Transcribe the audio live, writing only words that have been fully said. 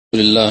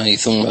لله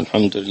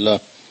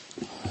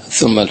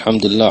ثم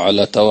الحمد لله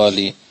على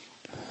توالي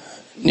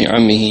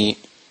نعمه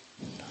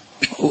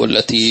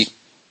والتي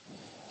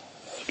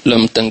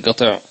لم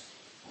تنقطع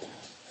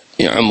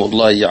نعم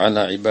الله على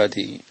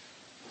عباده.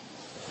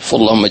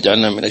 فاللهم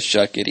اجعلنا من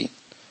الشاكرين،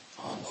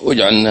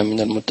 واجعلنا من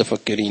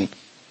المتفكرين،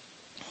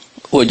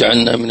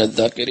 واجعلنا من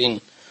الذاكرين،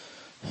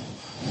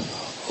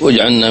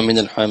 واجعلنا من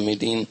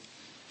الحامدين.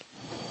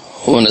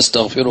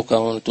 ونستغفرك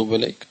ونتوب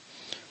إليك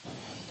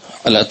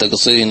على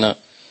تقصيرنا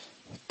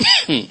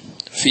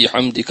في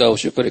حمدك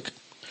وشكرك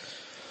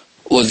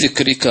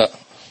وذكرك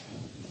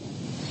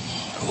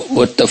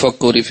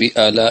والتفكر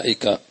في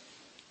آلائك.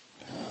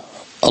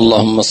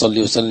 اللهم صل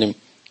وسلم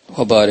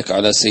وبارك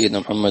على سيدنا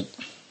محمد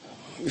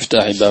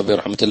مفتاح باب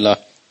رحمة الله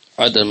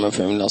عدد ما في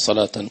الله،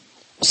 صلاة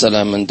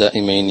وسلاما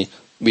دائمين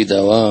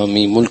بدوام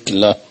ملك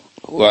الله،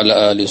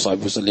 وعلى آله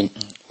وصحبه وسلم،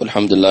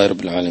 والحمد لله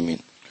رب العالمين.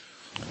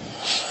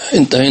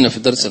 انتهينا في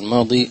الدرس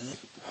الماضي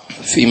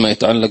فيما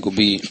يتعلق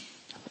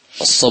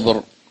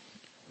بالصبر،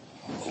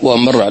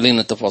 ومر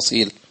علينا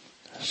تفاصيل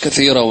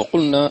كثيرة،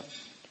 وقلنا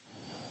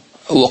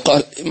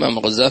وقال الإمام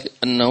الغزالي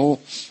أنه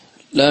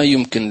لا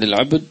يمكن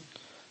للعبد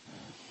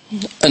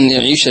أن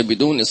يعيش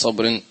بدون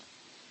صبر.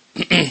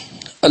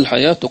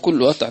 الحياة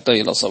كلها تحتاج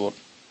إلى صبر،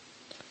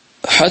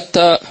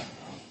 حتى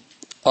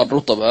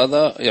الرطب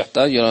هذا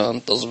يحتاج إلى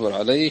أن تصبر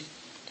عليه،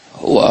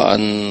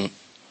 وأن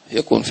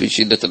يكون في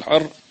شدة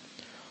الحر،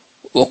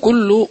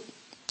 وكل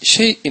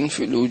شيء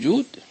في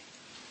الوجود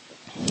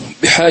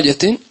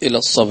بحاجة إلى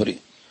الصبر.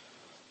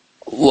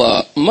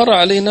 ومر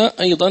علينا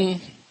أيضا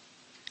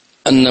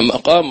أن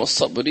مقام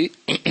الصبر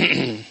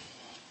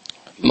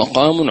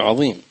مقام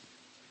عظيم،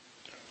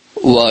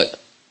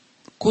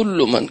 وكل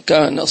من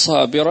كان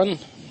صابرا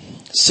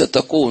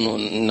ستكون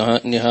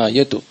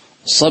نهاية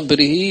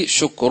صبره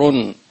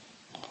شكر.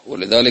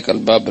 ولذلك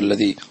الباب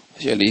الذي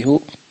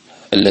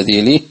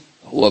يليه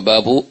هو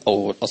باب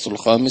أو الأصل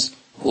الخامس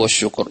هو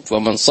الشكر،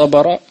 فمن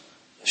صبر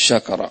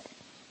شكر.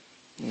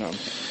 نعم.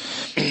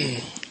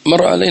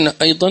 مر علينا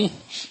أيضا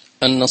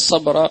أن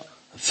الصبر،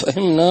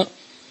 فهمنا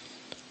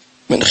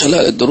من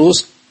خلال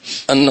الدروس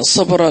أن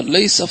الصبر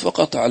ليس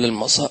فقط على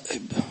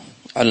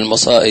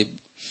المصائب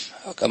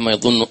كما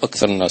يظن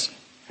أكثر الناس.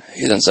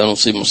 إذا الإنسان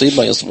يصيب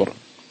مصيبة يصبر،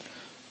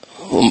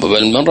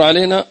 بل مر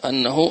علينا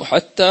أنه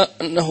حتى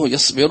أنه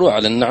يصبر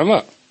على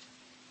النعماء.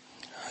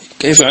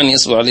 كيف يعني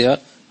يصبر عليها؟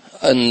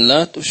 أن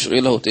لا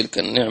تشغله تلك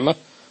النعمة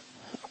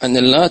عن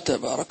الله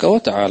تبارك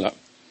وتعالى.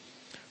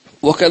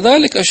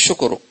 وكذلك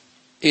الشكر،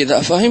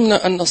 إذا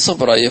فهمنا أن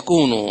الصبر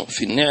يكون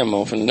في النعمة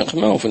وفي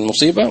النقمة وفي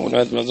المصيبة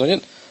والعياذ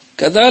بالله،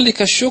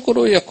 كذلك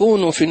الشكر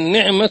يكون في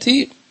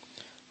النعمة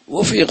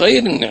وفي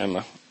غير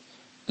النعمة.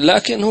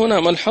 لكن هنا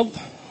ملحظ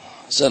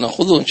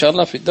سنأخذه إن شاء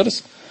الله في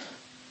الدرس،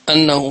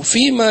 أنه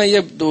فيما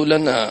يبدو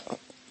لنا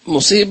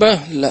مصيبة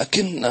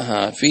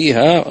لكنها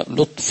فيها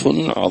لطف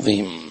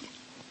عظيم،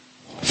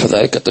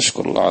 فذلك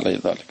تشكر الله على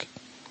ذلك.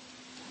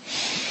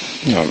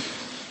 نعم.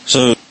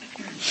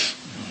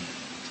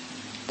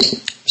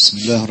 بسم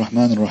الله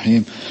الرحمن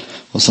الرحيم،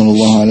 وصلى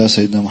الله على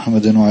سيدنا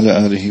محمد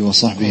وعلى آله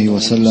وصحبه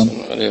وسلم.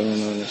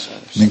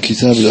 من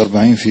كتاب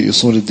الأربعين في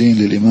أصول الدين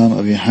للإمام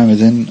أبي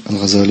حامد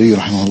الغزالي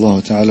رحمه الله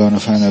تعالى،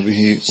 ونفعنا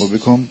به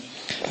وبكم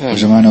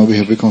وجمعنا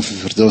به بكم في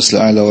الفردوس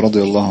الأعلى،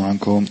 ورضي الله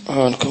عنكم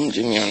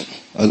جميعا.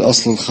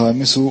 الأصل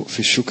الخامس في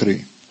الشكر.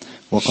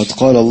 وقد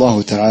قال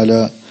الله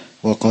تعالى: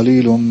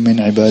 وقليل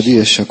من عبادي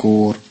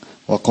الشكور.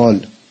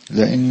 وقال: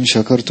 لئن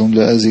شكرتم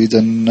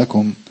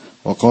لأزيدنكم.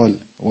 وقال: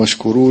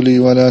 واشكروا لي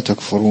ولا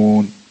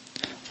تكفرون.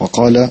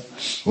 وقال: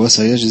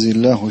 وسيجزي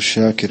الله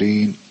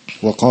الشاكرين.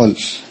 وقال: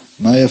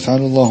 ما يفعل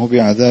الله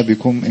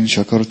بعذابكم إن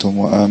شكرتم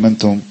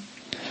وآمنتم.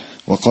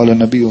 وقال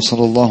النبي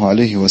صلى الله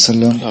عليه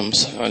وسلم: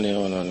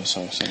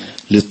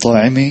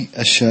 للطاعم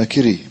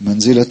الشاكر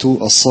منزلة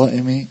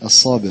الصائم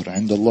الصابر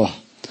عند الله.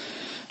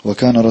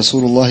 وكان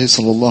رسول الله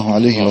صلى الله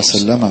عليه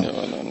وسلم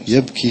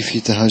يبكي في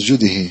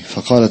تهجده،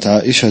 فقالت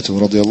عائشة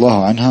رضي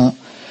الله عنها: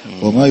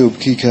 وما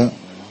يبكيك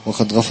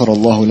وقد غفر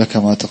الله لك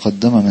ما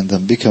تقدم من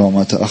ذنبك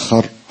وما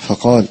تأخر.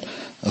 فقال: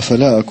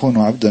 أفلا أكون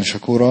عبدا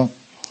شكورا.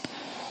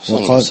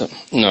 وقال: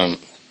 نعم.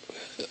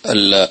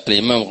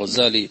 الإمام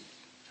الغزالي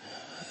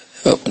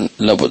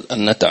لابد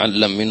أن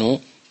نتعلم منه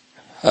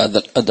هذا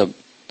الأدب،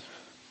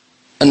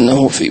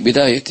 أنه في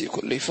بداية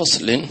كل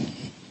فصل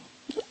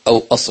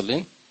أو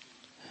أصل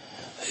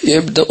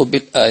يبدأ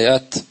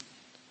بالآيات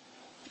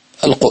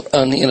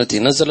القرآنية التي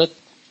نزلت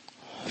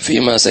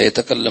فيما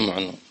سيتكلم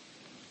عنه،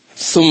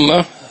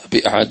 ثم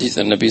بأحاديث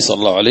النبي صلى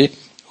الله عليه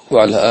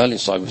وعلى آله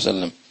وصحبه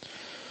وسلم.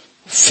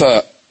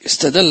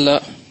 فاستدل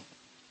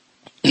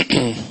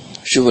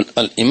شوف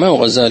الإمام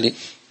الغزالي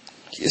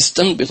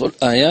يستنبط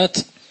الآيات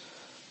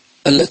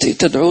التي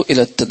تدعو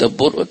إلى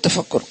التدبر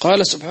والتفكر.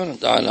 قال سبحانه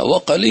وتعالى: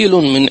 وقليل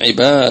من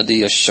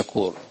عبادي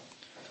الشكور.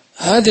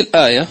 هذه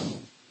الآية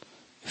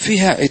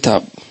فيها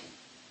عتاب،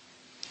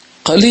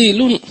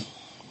 قليل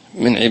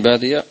من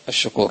عبادي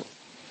الشكور.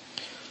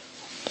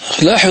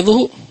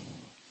 لاحظوا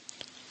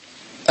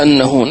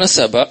أنه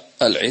نسب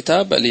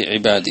العتاب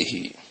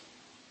لعباده،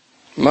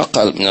 ما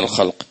قال من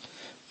الخلق،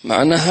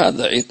 معنى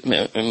هذا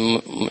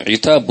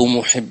عتاب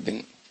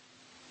محب.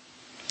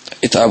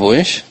 عتاب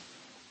إيش؟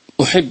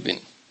 محب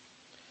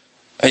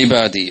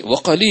عبادي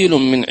وقليل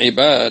من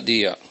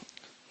عبادي.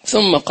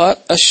 ثم قال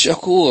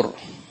الشكور،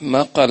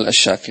 ما قال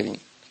الشاكرين.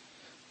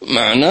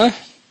 معناه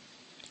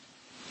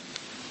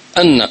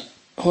أن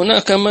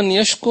هناك من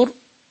يشكر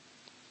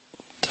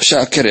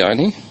شاكر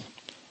يعني،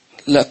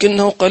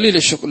 لكنه قليل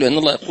الشكر، لأن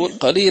الله يقول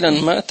قليلا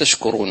ما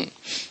تشكرون.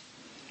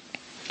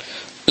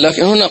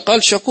 لكن هنا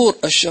قال شكور.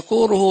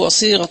 الشكور هو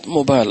صيغة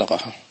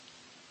مبالغة،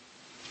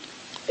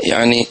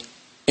 يعني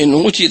إن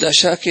وجد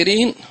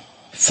شاكرين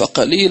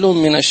فقليل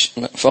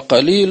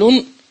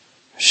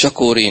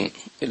شكورين،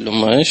 اللي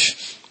هم إيش؟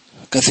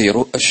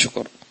 كثير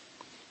الشكر.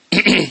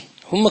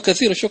 هم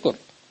كثير الشكر،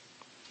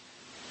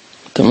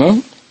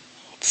 تمام.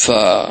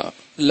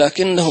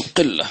 لكنهم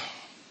قلة،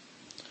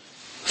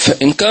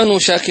 فإن كانوا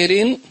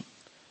شاكرين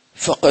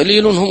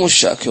فقليل هم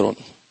الشاكرون،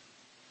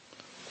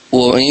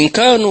 وإن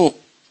كانوا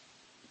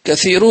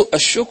كثير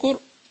الشكر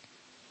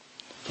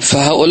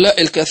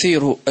فهؤلاء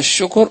الكثير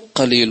الشكر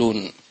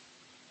قليلون.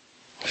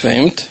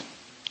 فهمت؟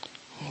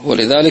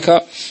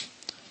 ولذلك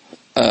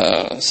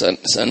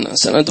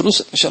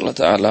سندرس إن شاء الله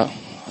تعالى.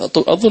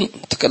 أظن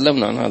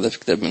تكلمنا عن هذا في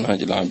كتاب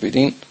منهاج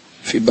العابدين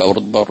في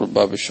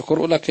باب الشكر،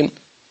 ولكن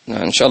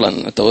إن شاء الله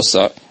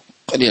نتوسع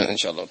قليلا إن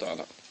شاء الله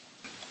تعالى.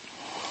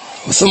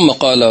 ثم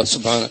قال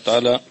سبحانه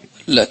وتعالى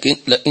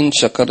لئن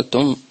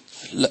شكرتم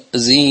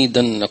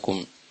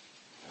لأزيدنكم.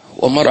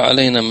 ومر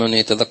علينا من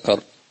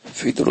يتذكر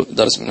في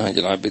درس منهاج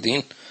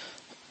العابدين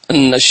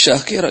أن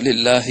الشاكر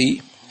لله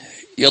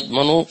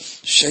يضمن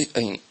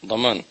شيئين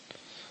ضمان.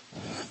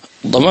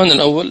 الضمان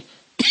الأول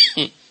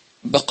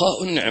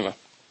بقاء النعمة،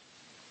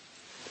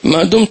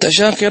 ما دمت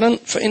شاكرا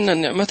فإن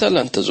النعمة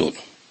لن تزول.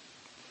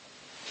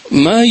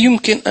 ما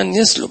يمكن أن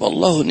يسلب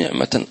الله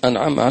نعمة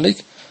أنعم عليك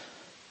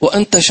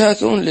وأنت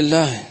شاكر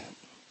لله.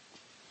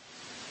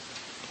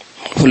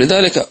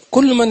 ولذلك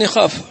كل من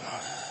يخاف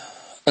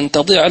أن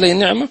تضيع عليه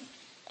نعمة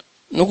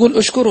نقول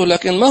أشكره،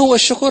 لكن ما هو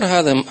الشكر؟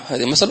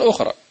 هذه مسألة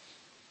أخرى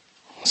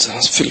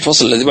في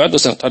الفصل الذي بعده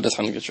سنتحدث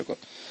عن الشكر.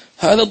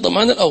 هذا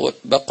الضمان الأول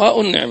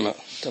بقاء النعمة،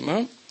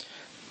 تمام.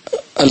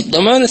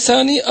 الضمان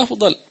الثاني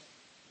أفضل،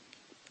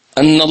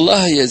 أن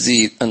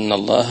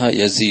الله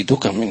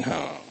يزيدك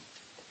منها.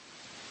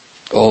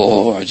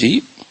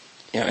 عجيب،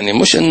 يعني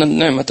مش أن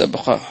النعمة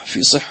تبقى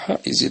في صحة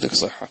يزيدك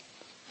صحة،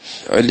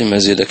 علم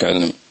يزيدك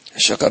علم،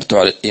 شكرت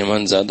على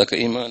الإيمان زادك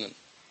إيمانا.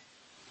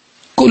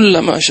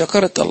 كلما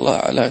شكرت الله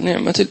على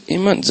نعمة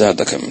الإيمان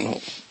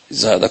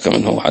زادك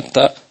منه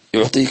حتى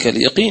يعطيك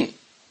اليقين.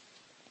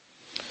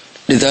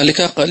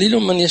 لذلك قليل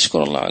من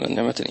يشكر الله على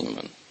نعمة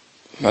الإيمان،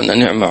 مع أن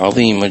نعمة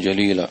عظيمة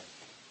جليلة.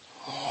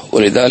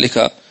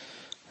 ولذلك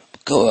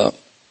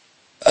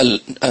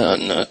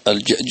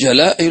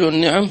جلائل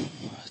النعم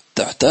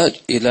تحتاج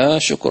إلى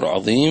شكر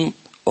عظيم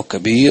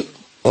وكبير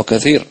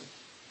وكثير،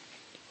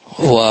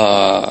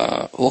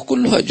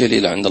 وكلها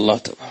جليلة عند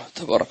الله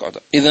تبارك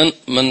وتعالى. إذن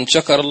من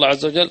شكر الله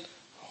عز وجل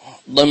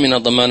ضمن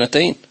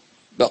ضمانتين: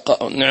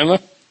 بقاء النعمة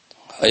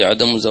أي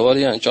عدم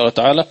زوالها إن شاء الله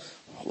تعالى،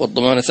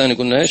 والضمان الثاني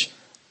قلنا إيش؟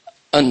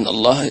 أن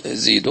الله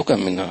يزيدك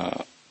منها.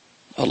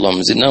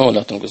 اللهم زدنا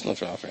ولا تنقصنا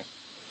في العافية.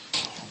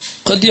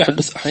 قد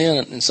يحدث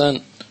أحيانا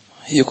إنسان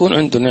يكون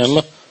عنده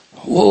نعمة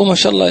وهو ما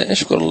شاء الله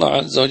يشكر الله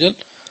عز وجل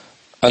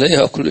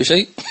عليها كل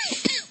شيء،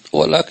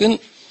 ولكن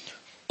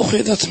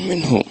أخذت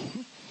منه.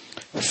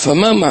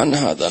 فما معنى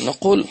هذا؟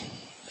 نقول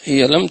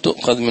هي لم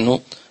تؤخذ منه،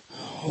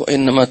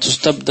 وإنما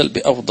تستبدل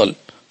بأفضل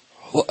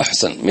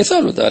وأحسن.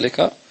 مثال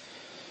ذلك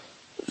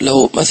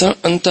لو مثلا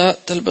أنت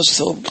تلبس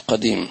ثوب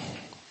قديم،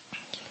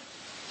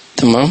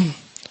 تمام،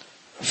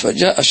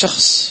 فجاء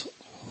شخص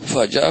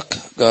فاجأك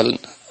قال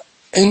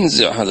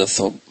انزع هذا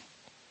الثوب،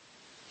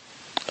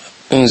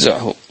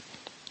 انزعه.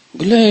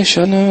 قل ليش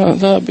أنا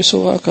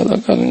لابسه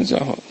هكذا؟ قال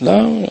انزعه. لا،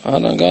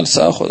 أنا قال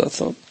سأخذ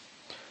الثوب.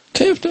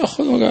 كيف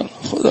تأخذه؟ قال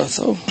خذ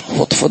الثوب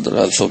وتفضل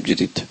هذا الثوب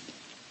جديد.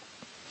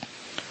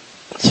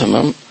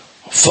 تمام.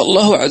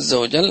 فالله عز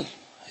وجل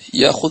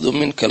يأخذ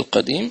منك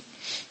القديم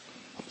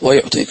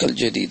ويعطيك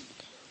الجديد،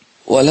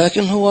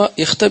 ولكن هو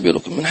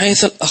يختبرك من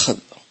حيث الأخذ،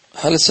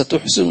 هل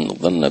ستحسن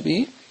الظن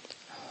به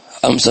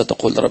أم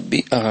ستقول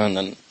ربي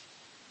أهانن؟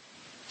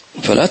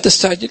 فلا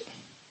تستعجل.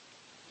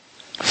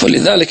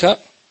 فلذلك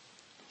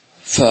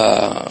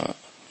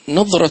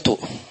فنظرة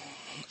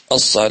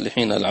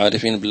الصالحين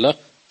العارفين بالله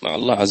مع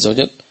الله عز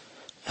وجل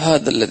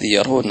هذا الذي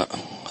يرون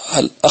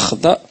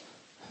الأخذ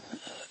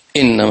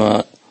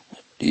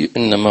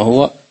إنما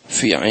هو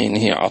في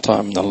عينه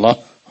عطاء من الله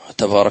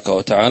تبارك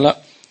وتعالى،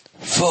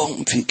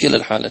 فهم في كلا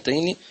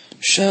الحالتين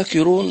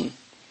شاكرون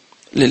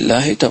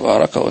لله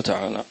تبارك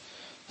وتعالى.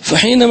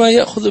 فحينما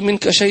يأخذ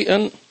منك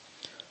شيئا،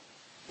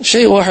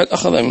 شيء واحد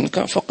أخذ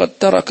منك فقد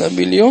ترك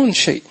مليون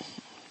شيء،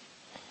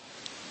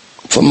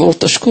 فمر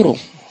تشكره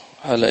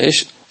على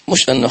إيش؟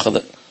 مش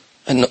أنه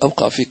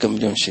أبقى فيك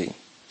مليون شيء.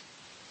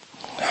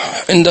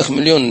 عندك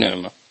مليون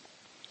نعمة،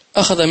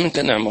 أخذ منك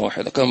نعمة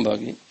واحدة، كم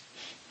باقي؟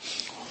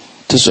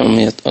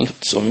 900,000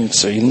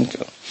 990.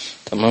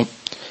 تمام.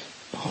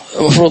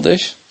 المفروض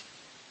إيش؟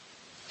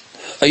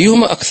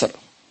 أيهما أكثر،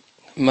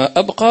 ما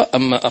أبقى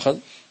أم ما أخذ؟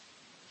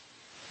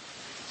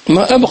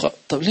 ما أبقى.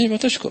 طب ليه ما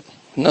تشكر؟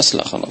 الناس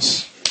لا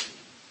خلاص،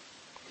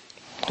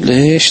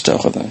 ليش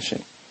تأخذ عن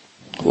شيء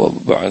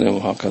وبعدين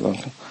وهكذا.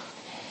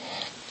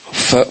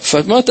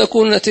 فما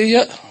تكون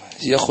نتيجة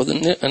يأخذ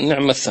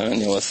النعمة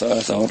الثانية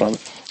والثالثة والرابعة،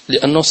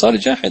 لأنه صار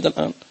جاحد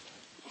الآن،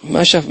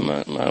 ما شاف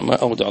ما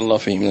أودع الله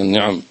فيه من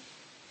النعم،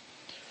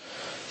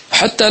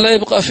 حتى لا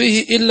يبقى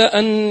فيه إلا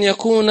أن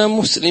يكون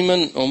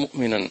مسلما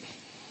ومؤمنا.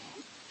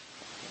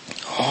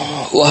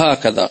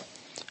 وهكذا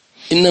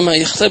إنما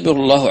يختبر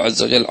الله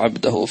عز وجل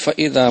عبده،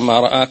 فإذا ما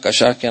رآك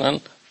شاكرا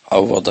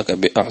عوضك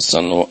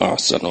بأحسن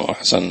وأحسن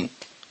وأحسن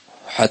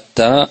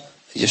حتى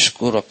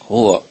يشكرك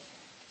هو.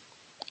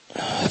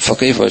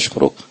 فكيف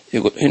يشكرك؟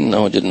 يقول إن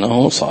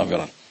وجدناه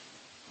صابرا،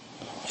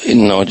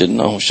 إن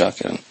وجدناه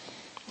شاكرا،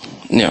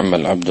 نعم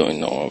العبد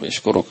إنه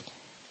يشكرك.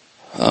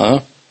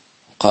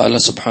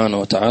 قال سبحانه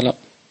وتعالى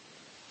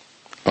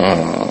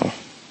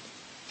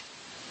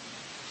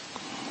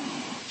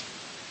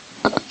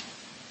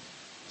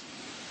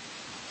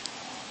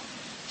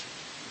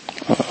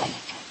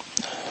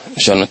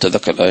عشان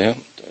نتذكر الآية.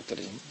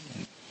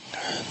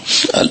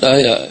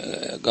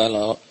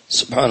 قال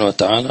سبحانه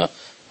وتعالى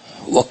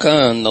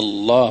وكان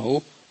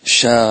الله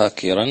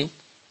شاكرا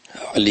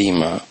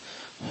عليما.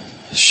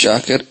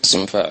 الشاكر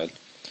اسم فاعل،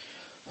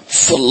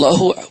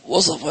 فالله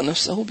وصف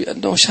نفسه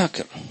بأنه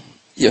شاكر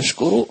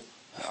يشكر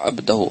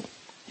عبده،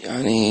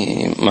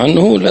 يعني مع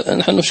أنه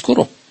نحن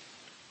نشكره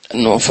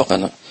أنه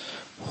وفقنا.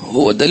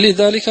 هو دليل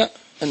ذلك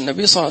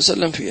النبي صلى الله عليه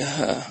وسلم في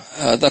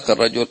هذاك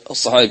الرجل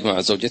الصحابي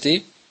مع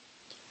زوجته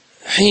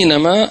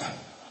حينما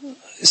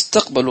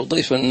استقبلوا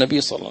ضيف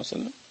النبي صلى الله عليه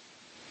وسلم،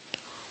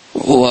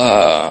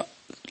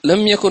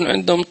 ولم يكن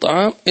عندهم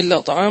طعام إلا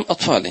طعام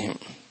أطفالهم،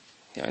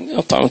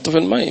 يعني طعام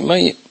الطفل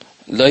ما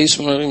لا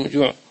يسمن من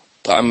الجوع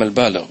طعام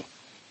البالغ،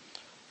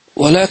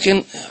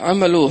 ولكن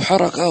عملوا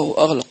حركة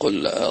وأغلقوا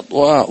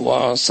الأضواء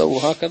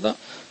وسووا هكذا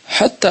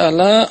حتى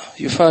لا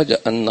يفاجأ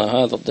أن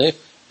هذا الضيف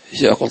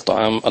يأكل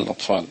طعام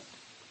الأطفال.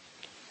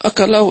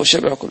 أكله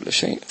وشبع كل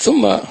شيء.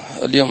 ثم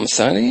اليوم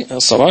الثاني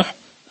الصباح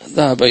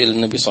ذهب إلى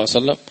النبي صلى الله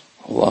عليه وسلم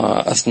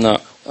وأثنى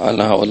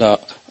على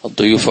هؤلاء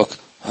ضيوفك،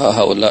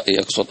 هؤلاء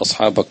يقصد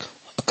أصحابك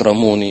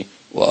أكرموني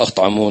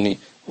وأطعموني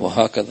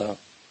وهكذا،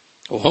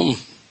 وهم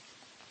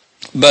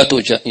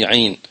باتوا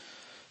جائعين.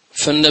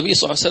 فالنبي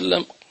صلى الله عليه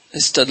وسلم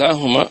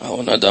استدعاهما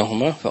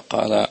وناداهما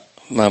فقال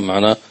ما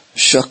معنى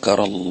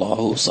شكر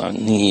الله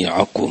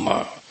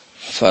صنيعكما.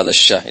 فهذا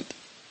الشاهد،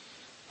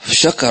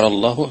 شكر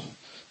الله.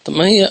 طب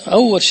ما هي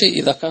أول شيء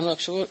إذا كان لك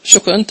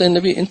شكر أنت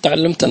النبي، أنت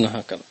علمتنا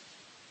هكذا،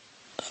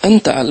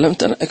 أنت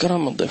علمتنا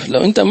إكرام الضيف.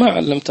 لو أنت ما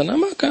علمتنا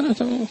ما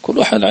كانت كل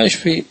واحد عايش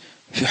في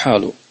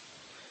حاله.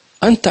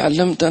 أنت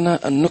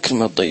علمتنا أن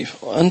نكرم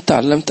الضيف، وأنت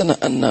علمتنا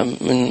أن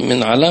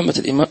من علامة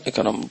الإيمان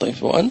إكرام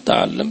الضيف، وأنت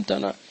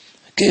علمتنا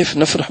كيف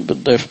نفرح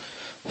بالضيف.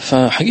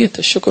 فحقيقة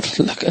الشكر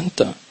لك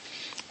أنت،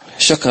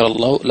 شكر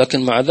الله.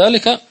 لكن مع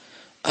ذلك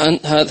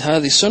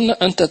هذه السنة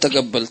أنت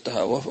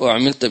تقبلتها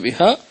وعملت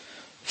بها،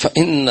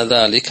 فإن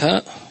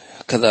ذلك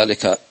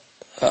كذلك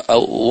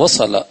أو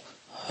وصل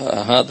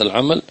هذا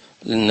العمل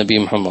للنبي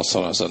محمد صلى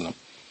الله عليه وسلم.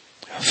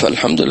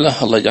 فالحمد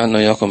لله، الله يجعلنا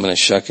وإياكم من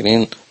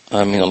الشاكرين،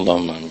 آمين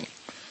اللهم آمين.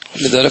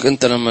 لذلك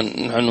أنت لما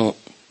نحن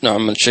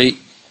نعمل شيء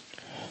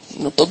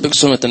نطبق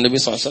سنة النبي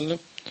صلى الله عليه وسلم،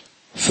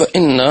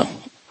 فإن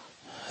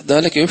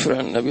ذلك يفرح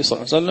النبي صلى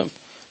الله عليه وسلم،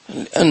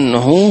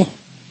 لأنه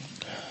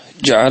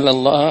جعل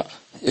الله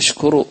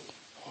يشكر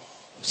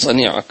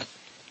صنيعك،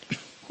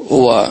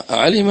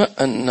 وعلم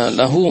أن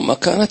له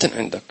مكانة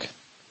عندك.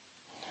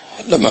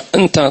 لما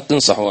أنت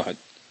تنصح واحد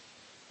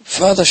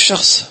فهذا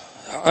الشخص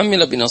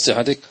عمل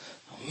بنصيحتك،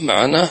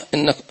 معناه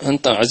أنك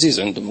أنت عزيز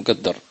عنده،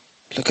 مقدر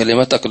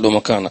لكلمتك له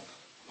مكانة،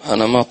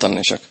 أنا ما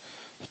طنشك.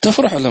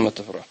 تفرح ولا ما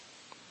تفرح؟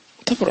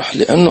 تفرح،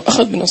 لأنه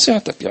أخذ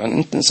بنصيحتك، يعني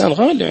أنت إنسان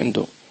غالي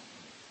عنده.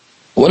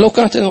 ولو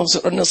كانت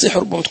النصيحة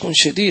ربما تكون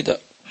شديدة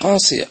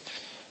قاسية،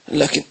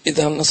 لكن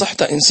إذا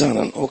نصحت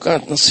إنسانا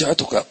وكانت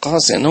نصيحتك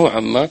قاسية نوعا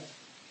ما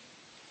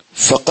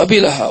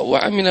فقبلها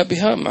وعمل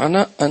بها،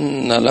 معناه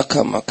أن لك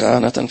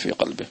مكانة في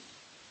قلبه.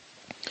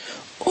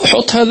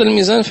 وحط هذا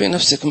الميزان في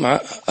نفسك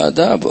مع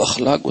آداب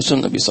وأخلاق وسنة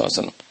النبي صلى الله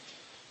عليه وسلم.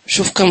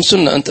 شوف كم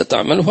سنة أنت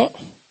تعملها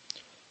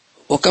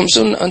وكم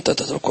سنة أنت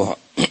تتركها.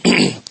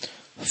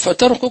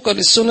 فتركك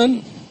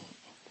للسنن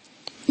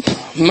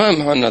ما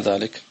معنى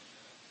ذلك؟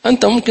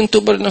 أنت ممكن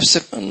تبرر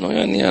نفسك أنه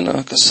يعني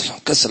أنا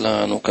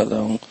كسلان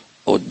وكذا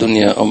أو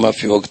الدنيا أو ما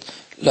في وقت،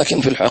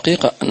 لكن في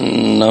الحقيقة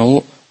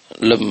أنه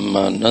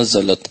لما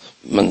نزلت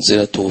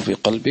منزلته في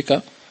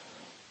قلبك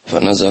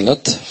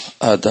فنزلت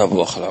آداب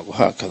وأخلاق،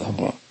 وهكذا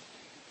هو،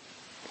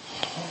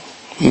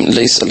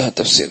 ليس لها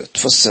تفسير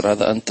تفسر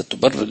هذا، أنت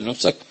تبرر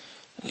لنفسك،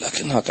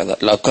 لكن هكذا.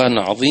 لو كان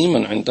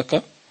عظيما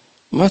عندك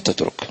ما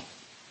تترك،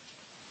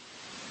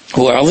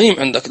 هو عظيم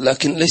عندك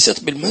لكن ليست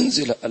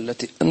بالمنزلة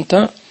التي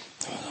أنت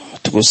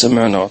تقول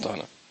سمعنا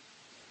وطعنا،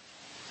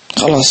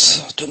 خلاص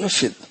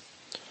تنفذ.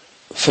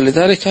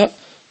 فلذلك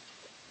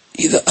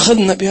إذا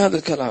أخذنا بهذا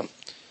الكلام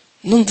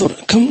ننظر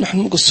كم نحن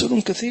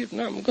مقصرون كثير.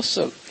 نعم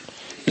مقصر،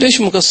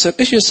 ليش مقصر؟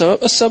 إيش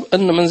السبب؟ السبب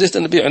أن منزلة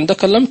النبي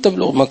عندك لم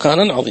تبلغ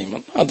مكانا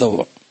عظيما، هذا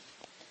هو.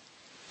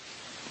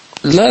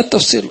 لا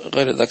تفسير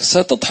غير ذلك.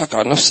 ستضحك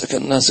على نفسك،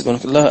 الناس يقول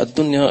لك لا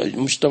الدنيا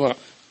المجتمع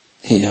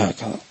هي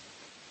هكذا.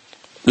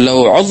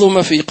 لو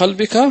عظم في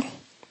قلبك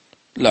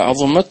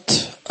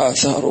لعظمت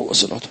آثاره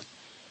وسنته.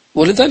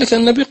 ولذلك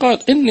النبي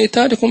قال إني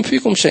تارك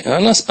فيكم شيء،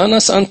 أنا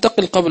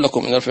سأنتقل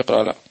قبلكم إلى الفقر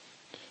الأعلى،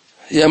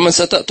 يا من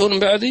ستأتون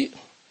بعدي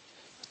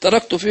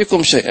تركت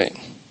فيكم شيئين.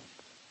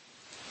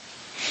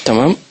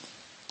 تمام؟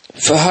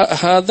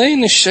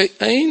 فهذين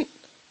الشيئين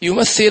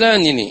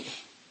يمثلانني،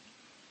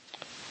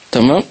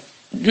 تمام،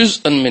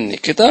 جزءا مني،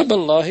 كتاب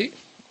الله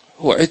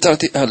وعترة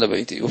أهل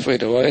بيتي، وفي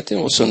رواية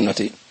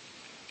وسنتي.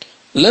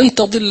 لن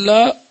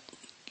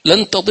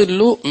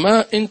تضلوا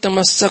ما إن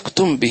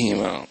تمسكتم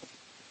بهما.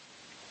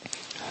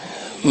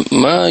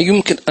 ما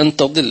يمكن أن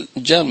تضل.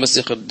 جاء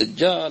المسيح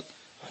الدجال،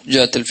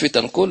 جاءت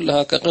الفتن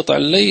كلها كقطع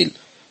الليل،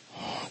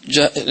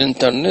 جاء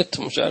الانترنت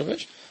مش عارف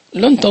ايش،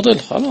 لن تضل.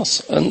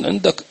 خلاص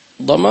عندك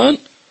ضمان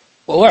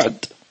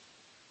ووعد،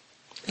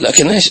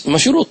 لكن ايش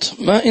مشروط؟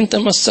 ما إن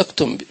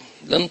تمسكتم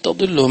لن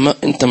تضلوا ما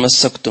إن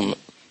تمسكتم.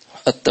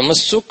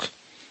 التمسك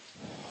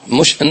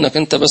مش انك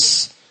انت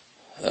بس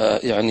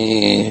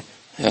يعني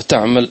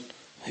تعمل،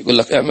 يقول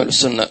لك اعمل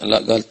السنة، لا،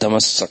 قال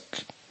تمسك.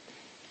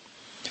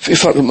 في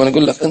فرق لما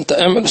يقول لك انت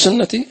اعمل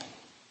سنتي،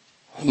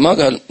 ما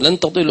قال لن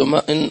تضلوا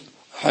ما إن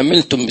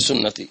عملتم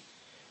بسنتي،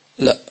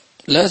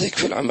 لا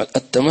تكفي العمل.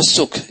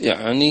 التمسك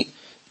يعني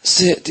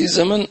سيأتي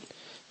زمن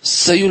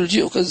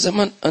سيلجئك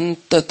الزمن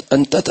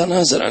أن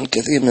تتنازل عن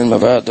كثير من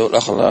المبادئ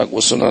والأخلاق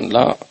والسنن،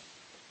 لا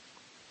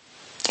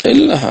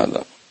إلا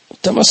هذا.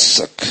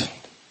 تمسك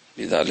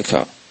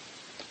بذلك.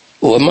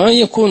 وما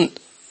يكون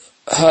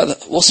هذا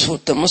وصف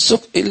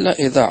التمسك إلا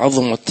إذا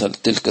عظمت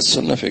تلك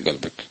السنة في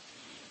قلبك.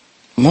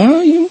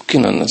 ما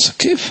يمكن أن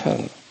كيف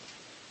هذا؟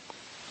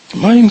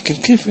 ما يمكن.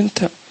 كيف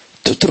أنت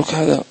تترك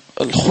هذا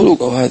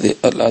الخلق أو هذه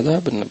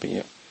الآداب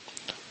النبية؟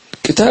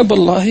 كتاب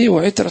الله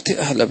وعترة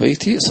أهل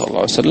بيتي صلى الله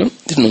عليه وسلم،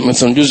 إنه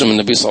مثل جزء من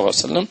النبي صلى الله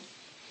عليه وسلم.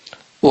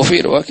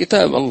 وفي رواية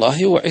كتاب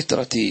الله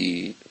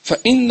وعترتي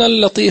فإن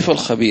اللطيف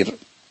الخبير،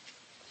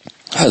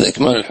 هذا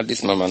إكمال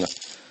الحديث ما معنى،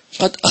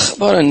 قد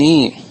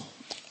أخبرني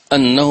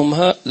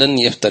أنهما لن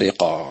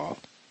يفترقا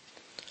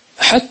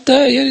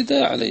حتى يرد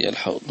علي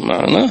الحوض.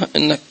 معناه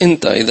أنك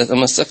أنت إذا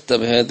تمسكت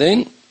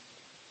بهذين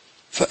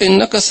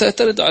فإنك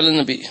سترد على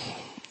النبي،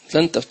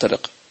 لن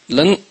تفترق،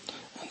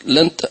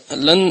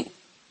 لن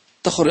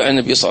تخرج عن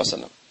النبي صلى الله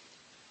عليه وسلم،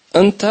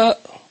 أنت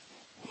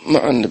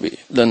مع النبي،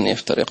 لن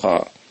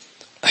يفترقا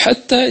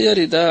حتى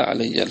يرد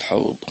علي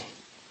الحوض.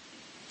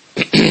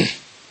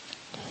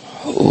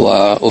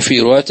 وفي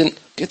رواية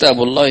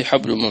كتاب الله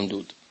حبل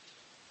ممدود،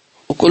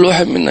 وكل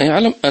واحد منا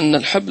يعلم أن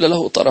الحبل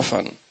له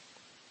طرفان،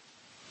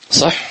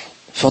 صح؟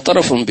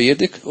 فطرف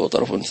بيدك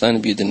وطرف ثاني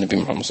بيد النبي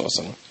محمد صلى الله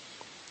عليه وسلم.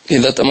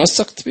 إذا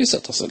تمسكت به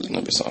ستصل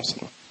للنبي صلى الله عليه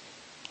وسلم.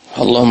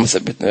 اللهم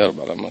ثبتنا يا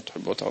رب على ما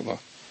تحب وترضى.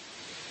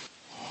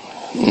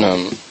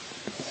 نعم.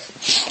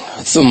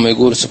 ثم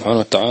يقول سبحانه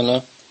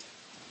وتعالى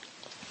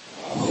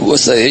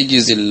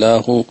وسيجزي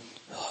الله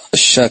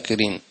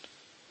الشاكرين.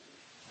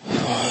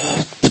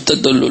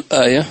 تدل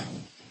الآية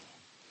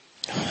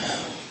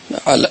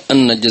على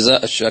أن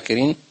جزاء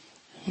الشاكرين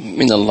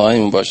من الله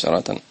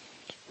مباشرة،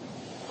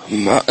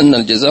 مع أن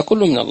الجزاء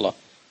كله من الله،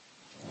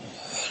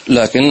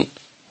 لكن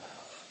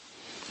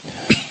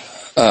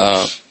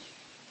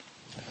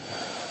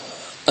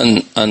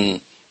أن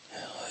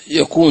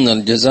يكون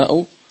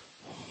الجزاء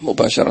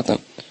مباشرة،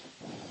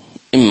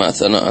 إما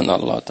ثناء على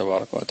الله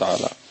تبارك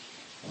وتعالى،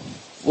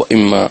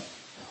 وإما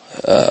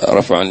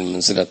رفعا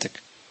لمنزلتك.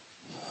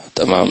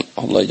 تمام.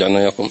 الله يجعلنا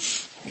إياكم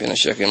من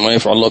الشاكرين. ما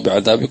يفعل الله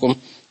بعذابكم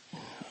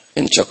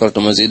إن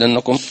شكرتم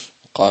أزيدنكم.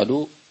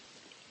 قالوا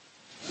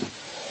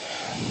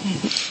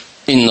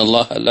إن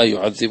الله لا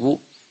يعذب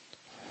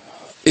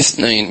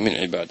اثنين من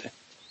عباده،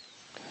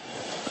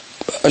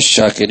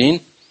 الشاكرين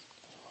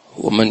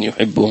ومن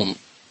يحبهم.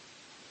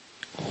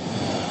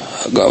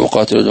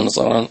 وقاتلوا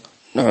النصارى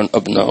نحن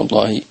أبناء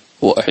الله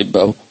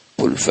وأحباؤه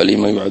قل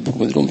فلما يعذبكم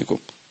بذنوبكم.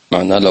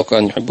 معناه لو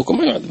كان يحبكم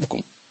ما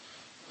يعذبكم.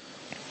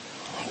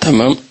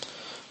 تمام.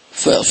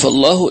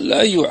 فالله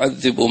لا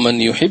يعذب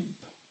من يحب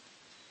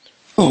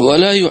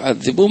ولا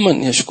يعذب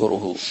من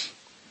يشكره.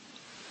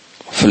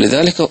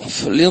 فلذلك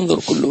فلينظر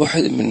كل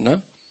واحد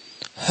منا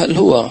هل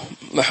هو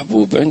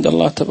محبوب عند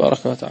الله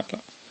تبارك وتعالى.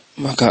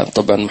 ما كان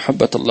طبعا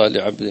محبة الله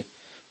لعبده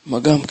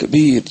مقام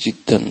كبير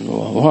جدا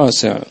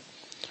وواسع،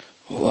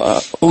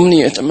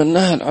 وأمنية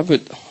يتمناها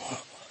العبد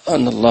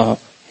أن الله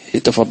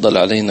يتفضل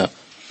علينا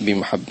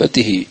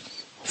بمحبته،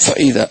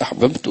 فإذا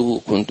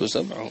أحببته كنت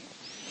سمعه.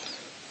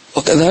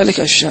 وكذلك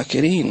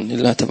الشاكرين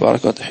لله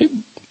تبارك وتعالى.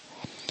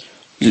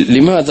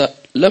 لماذا؟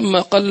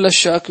 لما قل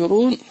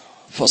الشاكرون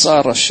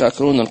فصار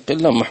الشاكرون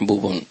القلة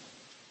محبوبون.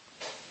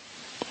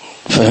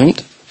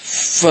 فهمت؟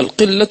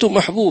 فالقلة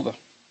محبوبة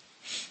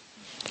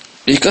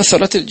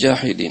لكثرة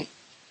الجاحدين.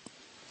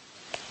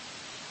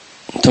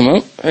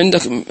 تمام.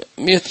 عندك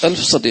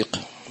 100,000 صديق،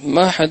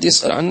 ما حد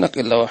يسأل عنك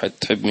إلا واحد.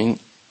 تحب مين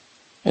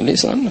اللي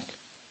يسأل عنك؟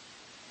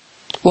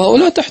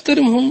 وهؤلاء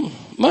تحترمهم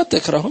ما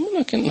تكرههم،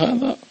 لكن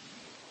هذا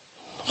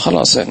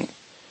خلاص يعني.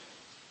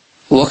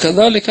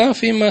 وكذلك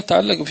فيما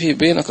يتعلق فيه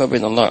بينك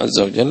وبين الله عز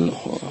وجل،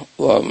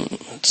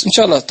 وإن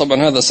شاء الله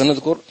طبعا هذا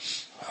سنذكر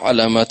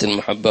علامات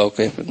المحبة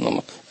وكيف أن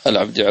الله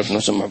العبد يعرف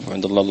نفسه محبوب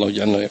عند الله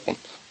يجعلنا ويقوم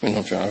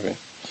منهم شعافين.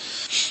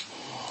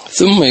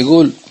 ثم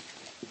يقول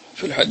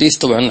في الحديث،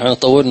 طبعا احنا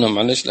طولنا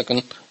معلش،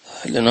 لكن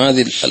لأن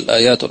هذه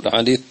الآيات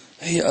والأحاديث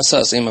هي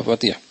أساس، هي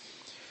مفاتيح،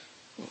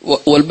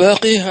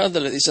 والباقي هذا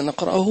الذي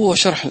سنقرأه هو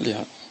شرح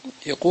لها.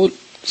 يقول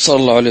صلى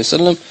الله عليه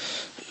وسلم: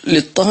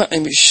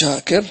 للطاعم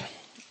الشاكر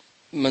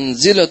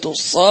منزلة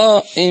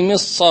الصائم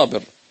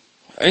الصابر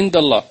عند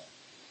الله.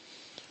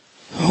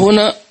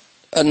 هنا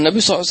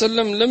النبي صلى الله عليه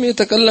وسلم لم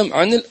يتكلم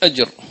عن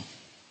الأجر،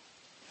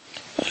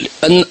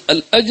 لأن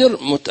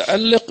الأجر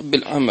متعلق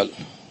بالعمل،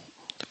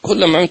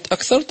 كلما عملت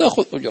أكثر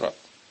تأخذ أجرا،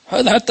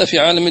 هذا حتى في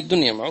عالم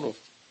الدنيا معروف.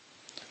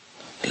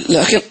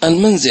 لكن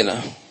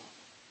المنزلة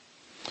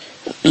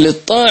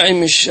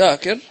للطاعم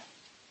الشاكر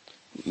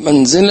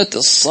منزلة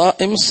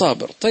الصائم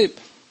الصابر. طيب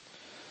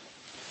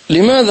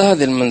لماذا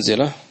هذه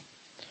المنزلة؟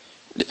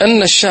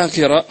 لأن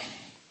الشاكر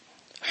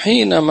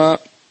حينما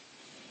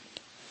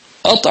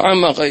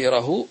أطعم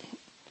غيره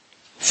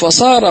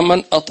فصار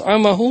من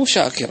أطعمه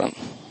شاكرا،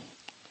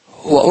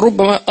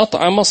 وربما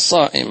أطعم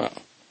الصائم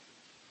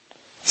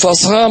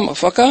فصام،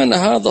 فكان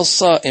هذا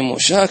الصائم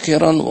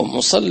شاكرا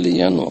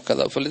ومصليا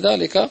وكذا.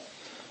 فلذلك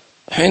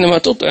حينما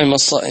تطعم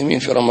الصائمين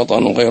في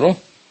رمضان وغيره،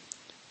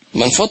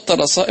 من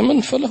فطر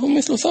صائما فله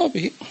مثل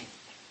ثوابه،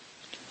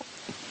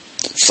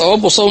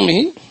 ثواب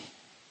صومه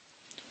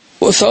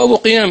وثواب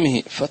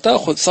قيامه،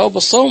 فتأخذ ثواب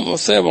الصوم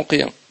وثواب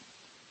القيام.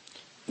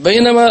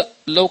 بينما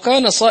لو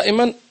كان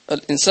صائما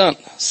الإنسان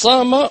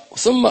صام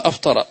ثم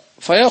أفطر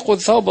فيأخذ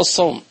ثواب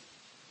الصوم،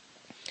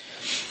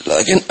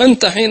 لكن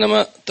أنت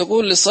حينما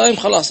تقول للصائم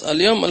خلاص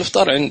اليوم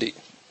الإفطار عندي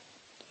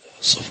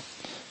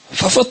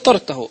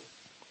ففطرته،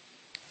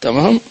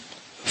 تمام،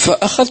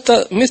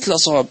 فأخذت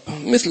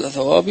مثل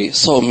ثواب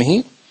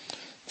صومه،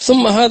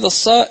 ثم هذا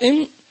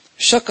الصائم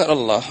شكر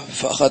الله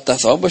فأخذت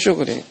ثواب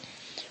شكره،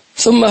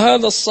 ثم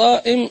هذا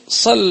الصائم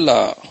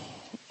صلى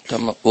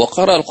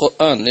وقرأ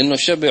القرآن لأنه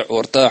شبع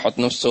وارتاحت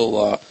نفسه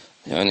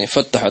ويعني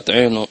فتحت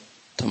عينه،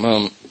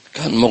 تمام،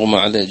 كان مغمى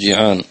عليه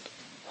جيعان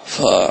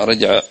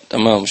فرجع،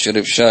 تمام،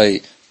 شرب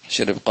شاي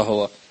شرب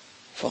قهوة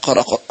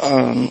فقرأ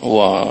قرآن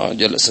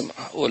وجلس مع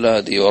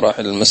أولادي وراح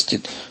إلى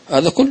المسجد،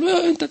 هذا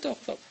كله أنت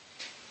تأخذ.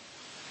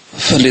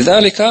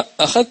 فلذلك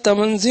أخذت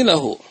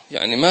منزله،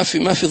 يعني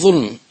ما في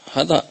ظلم،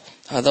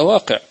 هذا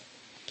واقع.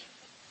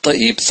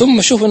 طيب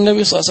ثم شوف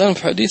النبي صلى الله عليه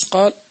وسلم في حديث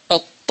قال: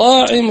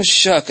 الطاعم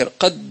الشاكر،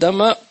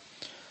 قدم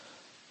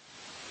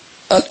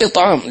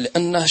الإطعام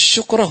لأن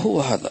الشكر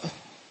هو هذا،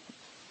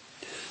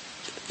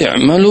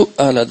 اعملوا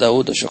آل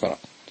داود شكرا،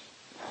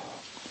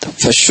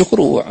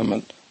 فالشكر هو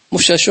عمل،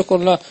 مش الشكر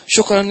لا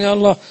شكرا يا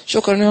الله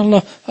شكرا يا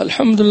الله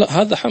الحمد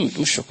لله، هذا حمد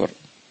مش شكر،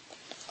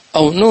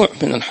 أو نوع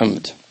من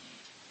الحمد.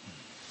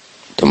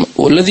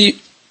 والذي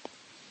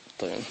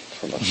طيب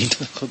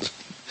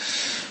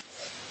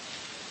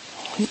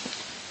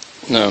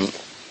نعم،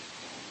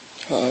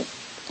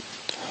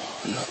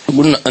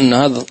 قلنا أن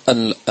هذا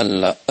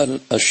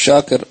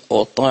الشاكر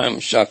أو الطاعم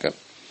الشاكر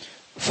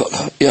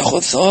يأخذ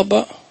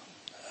ثواب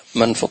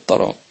من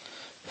فطره،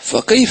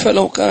 فكيف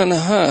لو كان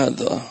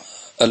هذا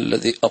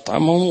الذي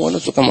أطعمه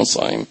ونسك من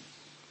صائم؟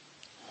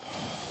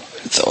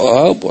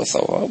 ثواب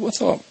وثواب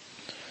وثواب.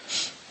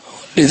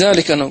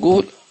 لذلك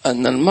نقول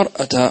أن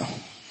المرأة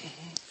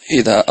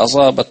إذا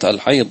أصابتها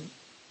الحيض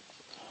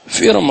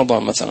في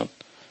رمضان مثلا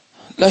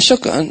لا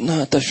شك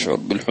أنها تشعر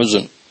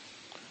بالحزن،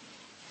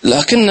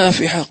 لكنها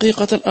في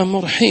حقيقة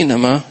الأمر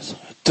حينما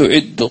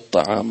تعد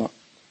الطعام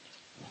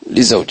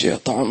لزوجها،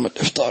 طعام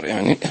الإفطار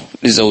يعني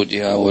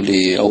لزوجها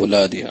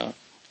ولأولادها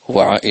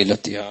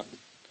وعائلتها،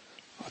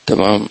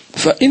 تمام،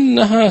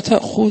 فإنها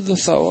تأخذ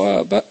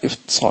ثواب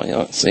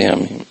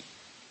صيامهم،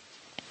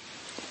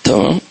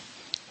 تمام،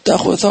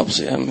 تأخذ ثواب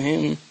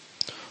صيامهم،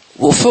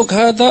 وفوق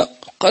هذا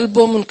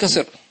قلبه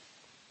منكسر،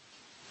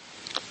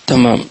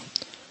 تمام،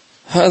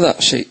 هذا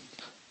شيء.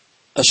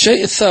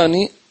 الشيء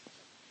الثاني،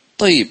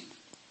 طيب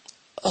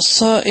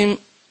الصائم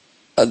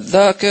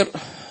الذاكر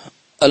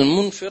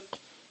المنفق،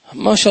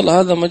 ما شاء الله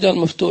هذا مجال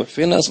مفتوح،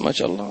 في ناس ما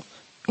شاء الله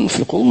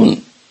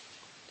ينفقون،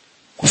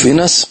 وفي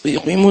ناس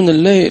يقيمون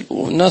الليل،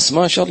 وناس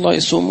ما شاء الله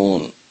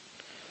يصومون.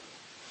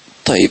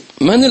 طيب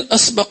من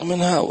الأسبق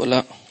من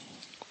هؤلاء؟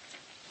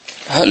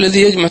 هل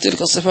الذي يجمع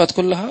تلك الصفات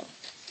كلها؟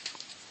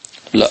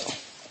 لا.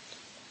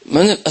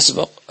 من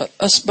الأسبق؟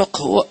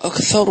 الأسبق هو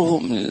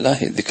أكثرهم لله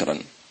ذكرا.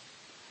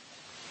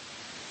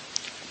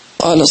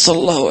 قال صلى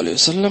الله عليه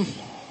وسلم،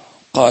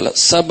 قال: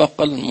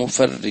 سبق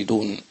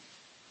المفردون.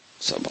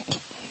 سبق،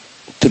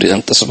 تريد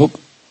أن تسبق؟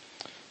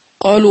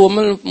 قالوا: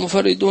 ومن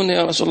المفردون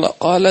يا رسول الله؟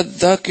 قال: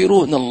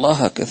 الذاكرون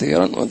الله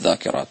كثيرا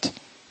والذاكرات.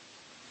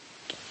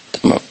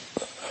 تمام.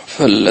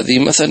 فالذي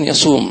مثلا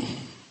يصوم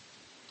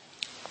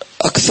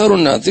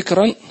أكثرنا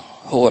ذكرا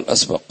هو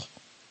الأسبق.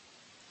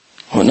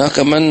 هناك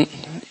من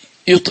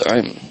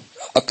يطعم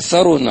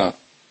أكثرنا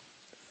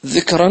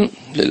ذكرا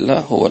لله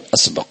هو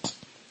الأسبق.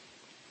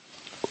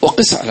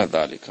 وقس على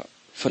ذلك.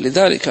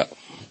 فلذلك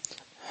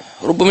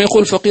ربما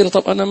يقول فقير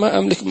طب أنا ما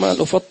أملك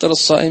مال أفطر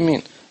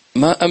الصائمين،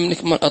 ما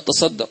أملك مال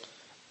أتصدق.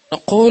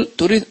 نقول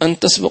تريد أن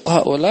تسبق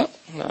هؤلاء؟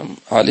 نعم،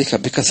 عليك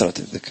بكثرة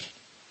الذكر.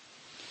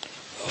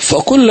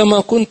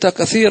 فكلما كنت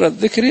كثير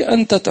الذكر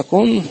أنت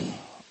تكون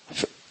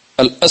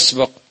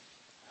الأسبق،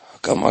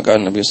 كما قال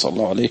النبي صلى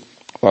الله عليه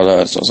وعلى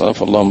آله وسلم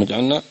فاللهم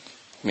اجعلنا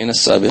من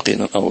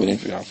السابقين الأولين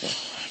في عفو.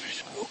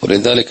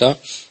 ولذلك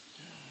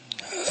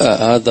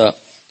هذا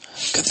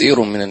كثير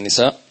من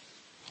النساء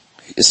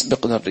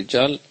يسبقن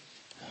الرجال،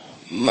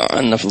 مع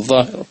أن في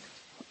الظاهر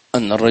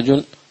أن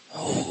الرجل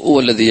هو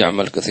الذي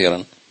يعمل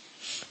كثيرا،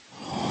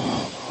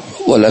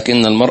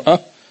 ولكن المرأة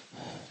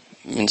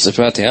من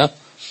صفاتها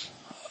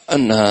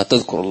أنها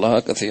تذكر الله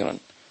كثيرا،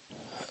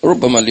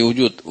 ربما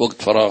لوجود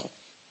وقت فراغ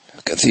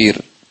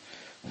كثير،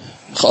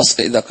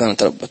 خاصة إذا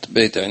كانت ربة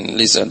بيت يعني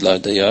ليس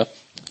لديها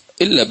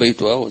إلا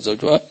بيتها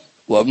وزوجها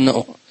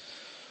وأبنائها،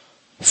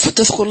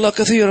 فتذكر الله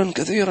كثيرا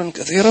كثيرا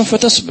كثيرا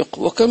فتسبق.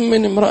 وكم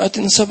من امرأة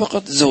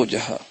سبقت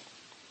زوجها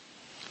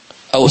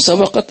أو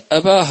سبقت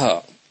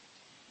أباها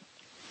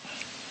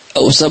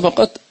أو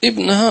سبقت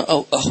ابنها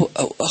أو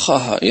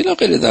أخاها إلى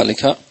غير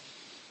ذلك.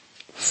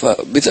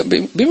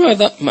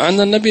 بماذا؟ مع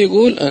أن النبي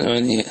يقول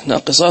يعني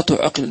ناقصات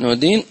عقل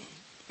ودين،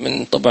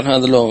 من طبعا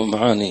هذا له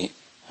معاني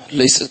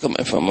ليست كما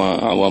يفهمها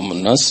عوام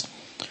الناس،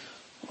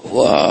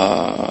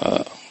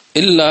 وإلا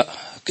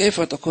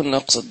كيف تكون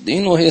ناقص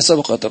الدين وهي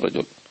سبقت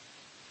الرجل؟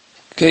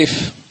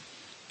 كيف؟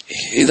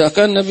 إذا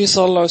كان النبي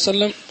صلى الله عليه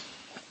وسلم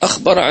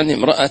أخبر عن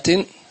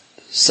امرأة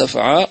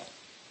سفعاء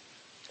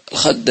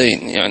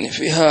الخدين يعني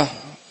فيها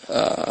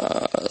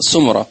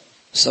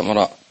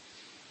سمراء،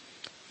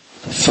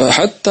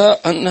 فحتى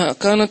أنها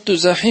كانت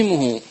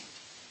تزاحمه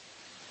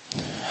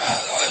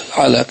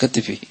على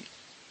كتفه،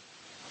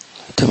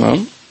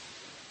 تمام.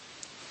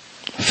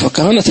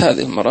 فكانت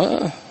هذه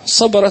المرأة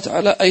صبرت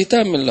على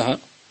أيتام لها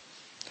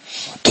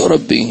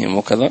تربيهم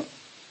وكذا،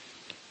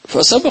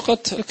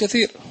 فسبقت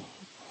الكثير،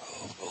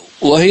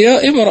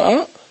 وهي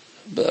امرأة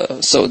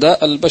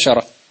سوداء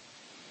البشرة.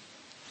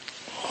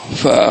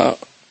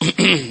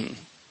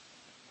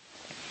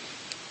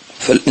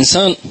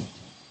 فالإنسان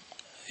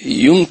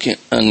يمكن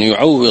أن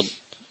يعوض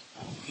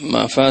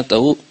ما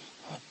فاته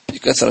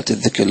بكثرة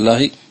الذكر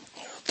الله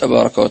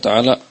تبارك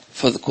وتعالى،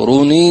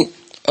 فاذكروني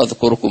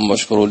أذكركم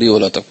واشكروا لي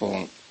ولا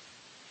تكفرون.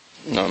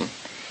 نعم.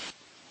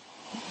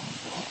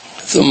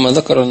 ثم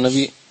ذكر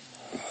النبي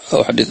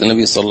أو حديث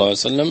النبي صلى الله عليه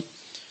وسلم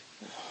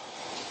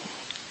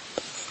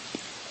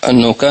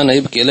أنه كان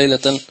يبكي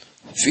ليلة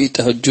في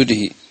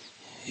تهجده،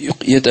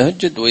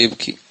 يتهجد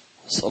ويبكي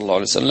صلى الله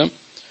عليه وسلم.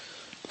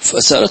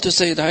 فسألته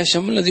السيدة عائشة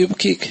ما الذي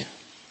يبكيك؟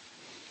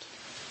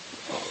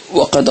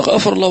 وقد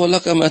غفر الله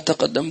لك ما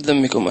تقدم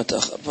ذنبك وما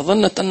تأخر،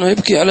 فظنت أنه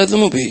يبكي على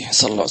ذنوبه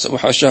صلى الله عليه وسلم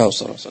وحاشاه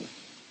صلى الله عليه وسلم.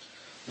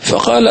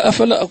 فقال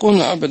أفلا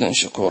أكون عبدا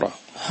شكورا.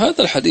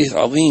 هذا الحديث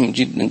عظيم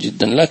جدا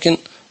جدا، لكن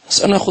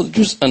سنأخذ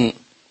جزءا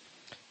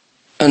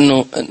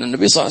أن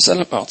النبي صلى الله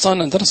عليه وسلم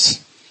أعطانا درس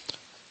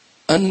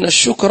أن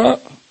الشكر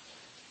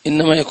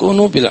إنما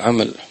يكون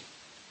بالعمل.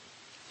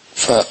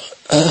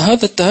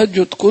 فهذا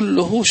التهجد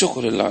كله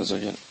شكر لله عز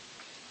وجل.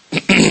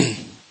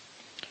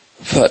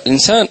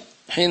 فالإنسان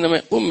حينما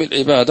يقوم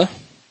بالعبادة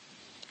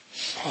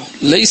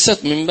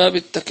ليست من باب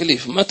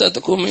التكليف. متى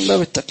تكون من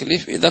باب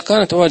التكليف؟ إذا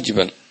كانت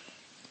واجبا،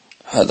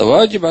 هذا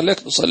واجب عليك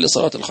تصلي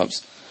صلاة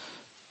الخمس،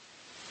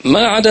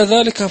 ما عدا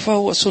ذلك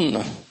فهو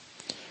سنة.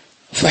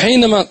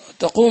 فحينما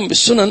تقوم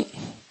بالسنن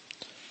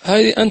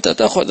هذه أنت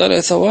تأخذ عليه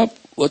ثواب،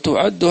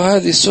 وتعد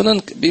هذه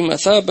السنن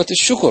بمثابة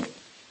الشكر،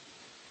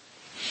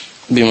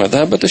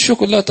 بمثابة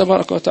الشكر الله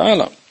تبارك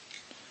وتعالى.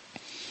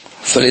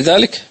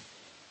 فلذلك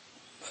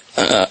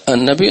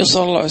النبي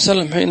صلى الله عليه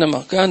وسلم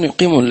حينما كان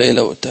يقيم الليل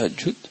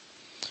والتهجد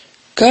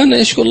كان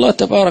يشكر الله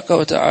تبارك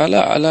وتعالى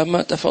على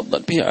ما تفضل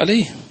به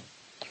عليه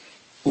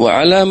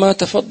وعلى ما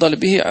تفضل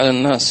به على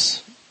الناس.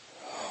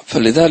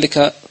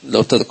 فلذلك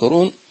لو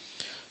تذكرون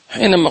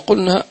حينما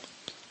قلنا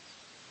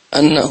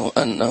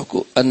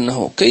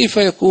أنه كيف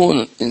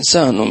يكون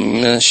إنسان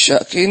من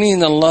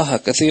الشاكرين الله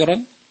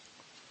كثيرا،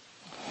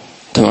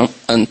 تمام،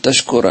 أن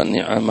تشكر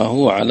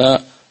نعمه على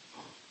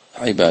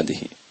عباده.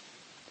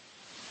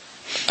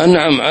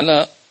 أنعم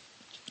على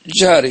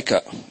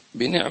جارك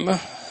بنعمة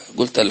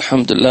قلت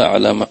الحمد لله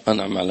على ما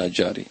أنعم على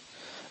جاري.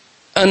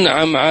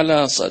 أنعم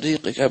على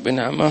صديقك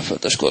بنعمة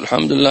فتشكر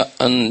الحمد لله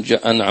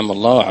أنعم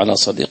الله على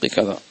صديقك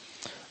كذا.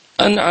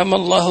 أنعم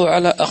الله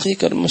على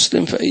أخيك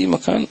المسلم في أي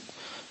مكان،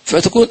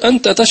 فتكون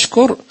أنت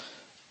تشكر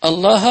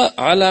الله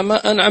على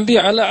ما أنعم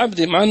به على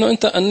عبدي، مع أنه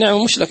أنت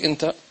النعمة مش لك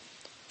أنت.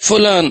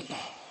 فلان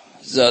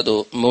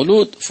زادوا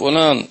مولود،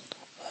 فلان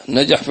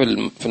نجح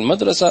في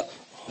المدرسة،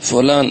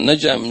 فلان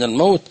نجا من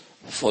الموت،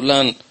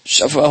 فلان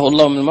شفاه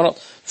الله من المرض،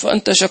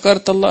 فأنت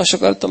شكرت الله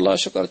شكرت الله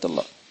شكرت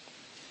الله،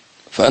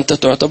 فأنت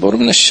تعتبر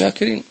من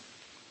الشاكرين.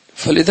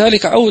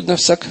 فلذلك عود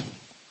نفسك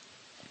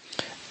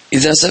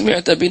إذا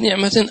سمعت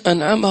بنعمة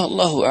أنعمها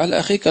الله على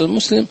أخيك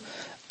المسلم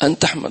أن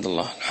تحمد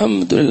الله،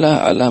 الحمد لله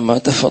على ما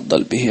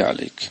تفضل به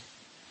عليك.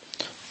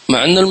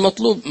 مع أن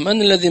المطلوب،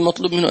 من الذي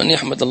مطلوب منه أن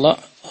يحمد الله؟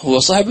 هو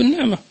صاحب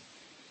النعمة.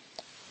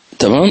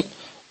 تمام.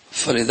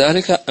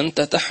 فلذلك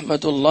أنت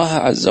تحمد الله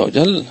عز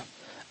وجل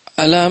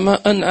على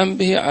ما أنعم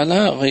به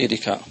على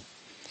غيرك،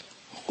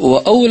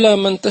 وأولى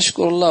من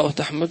تشكر الله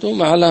وتحمده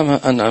على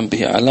ما أنعم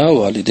به على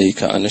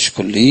والديك، أن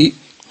اشكر لي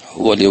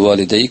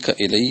ولوالديك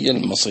إلي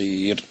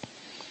المصير.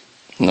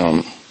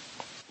 نعم.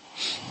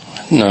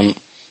 نعم.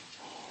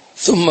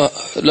 ثم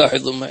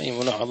لاحظوا معي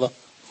ملاحظة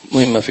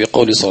مهمة في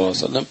قول صلى الله عليه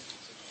وسلم: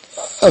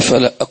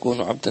 أفلا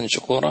أكون عبدا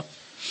شكورا.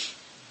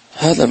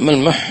 هذا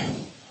الملمح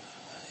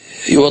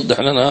يوضح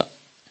لنا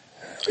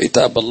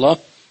عتاب الله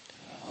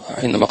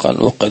حينما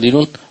قال: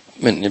 وقليل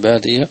من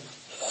عبادي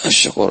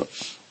الشكور.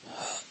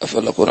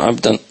 أفلا أكون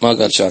عبدا، ما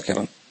قال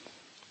شاكرا،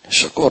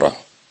 شكورا.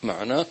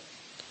 معناه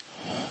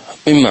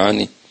من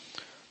معاني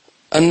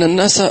أن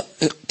الناس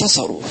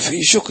اقتصروا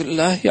في شكر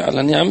الله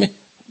على نعمه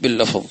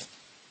باللفظ.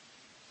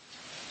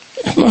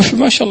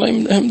 ما شاء الله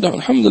يمدح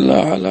الحمد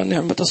لله على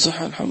نعمة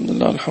الصحة، الحمد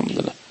لله الحمد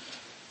لله.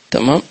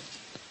 تمام.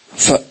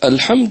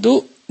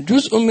 فالحمد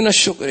جزء من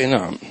الشكر،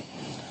 نعم،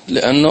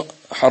 لأنه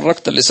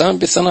حركت اللسان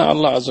بالثناء على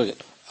الله عز وجل،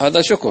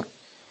 هذا شكر.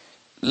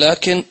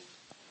 لكن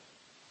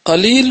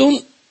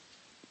قليل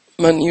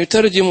من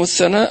يترجم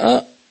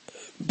الثناء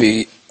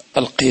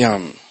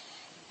بالقيام.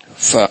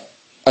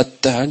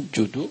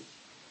 فالتهجد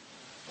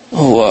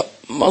هو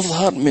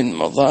مظهر من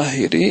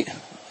مظاهر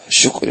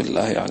شكر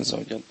الله عز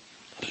وجل.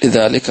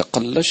 لذلك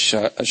قل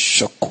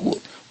الشكور،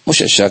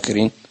 مش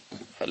الشاكرين،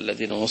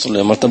 الذين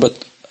وصلوا لمرتبة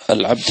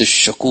العبد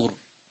الشكور،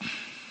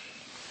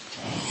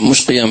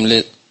 مش قيام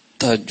ليل،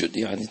 تهجد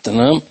يعني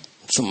تنام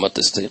ثم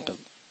تستيقظ.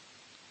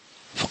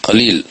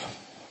 فقليل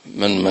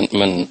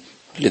من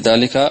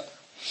لذلك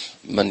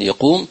من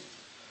يقوم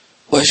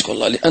ويشكر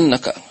الله،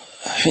 لأنك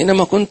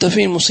حينما كنت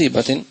في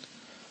مصيبة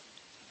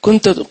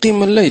كنت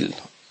تقيم الليل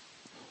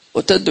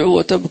وتدعو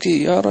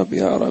وتبكي: يا رب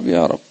يا رب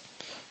يا رب.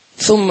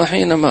 ثم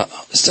حينما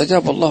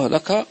استجاب الله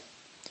لك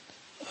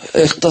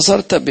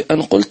اختصرت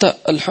بأن قلت: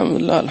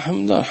 الحمد لله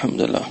الحمد لله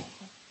الحمد لله،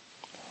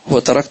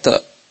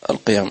 وتركت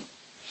القيام،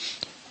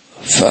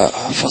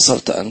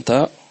 فصرت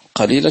أنت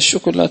قليل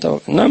الشكر. لا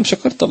توقع. نعم،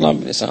 شكرت الله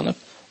بلسانك،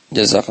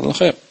 جزاك الله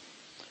خير،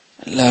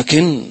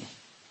 لكن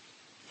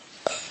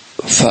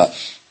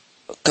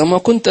فكما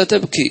كنت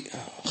تبكي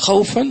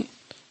خوفا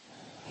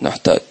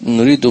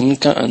نريد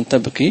منك أن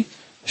تبكي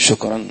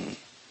شكرا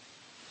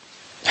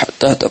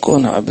حتى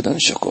تكون عبدا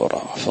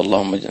شكورا.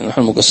 فاللهم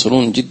نحن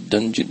مقصرون جدا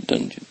جدا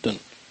جدا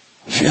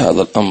في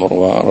هذا الأمر،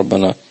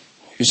 وربنا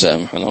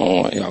يسامحنا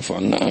ويعفو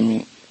عنا،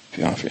 آمين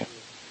في عافية.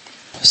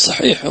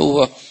 صحيح،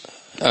 هو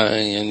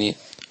يعني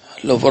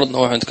لو فرضنا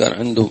واحد كان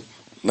عنده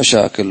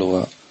مشاكل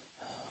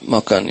وما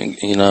كان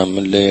ينام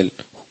الليل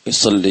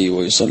يصلي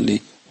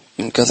ويصلي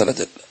من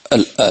كثرة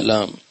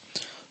الآلام،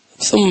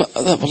 ثم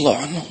أذهب الله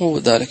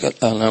عنه ذلك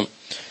الآلام،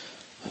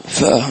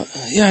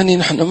 فيعني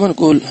نحن ما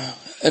نقول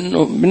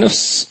أنه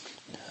بنفس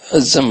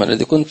الزمن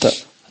الذي كنت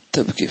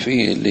تبكي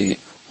فيه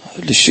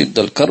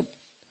للشدة الكرب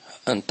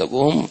أن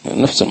تقوم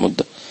نفس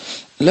المدة.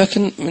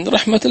 لكن من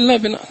رحمة الله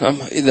بنا،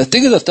 إذا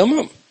تقدر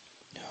تمام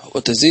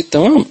وتزيد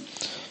تمام،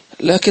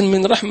 لكن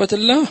من رحمة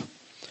الله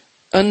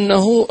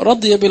أنه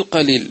رضي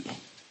بالقليل.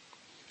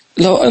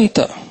 لو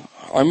أنت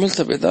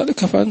عملت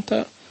بذلك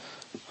فأنت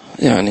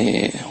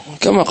يعني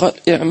كما قال: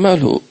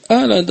 اعملوا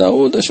آل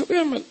داود شو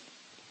يعمل،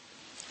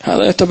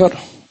 هذا يعتبر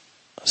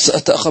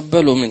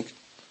سأتقبله منك.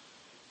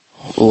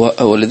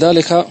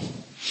 ولذلك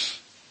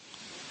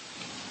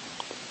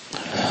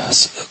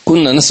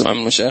كنا نسمع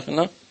من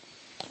مشايخنا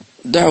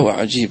دعوة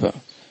عجيبة،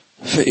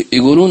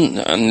 فيقولون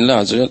عن الله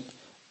عز وجل: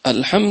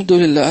 الحمد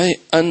لله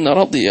أن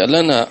رضي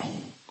لنا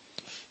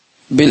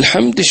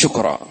بالحمد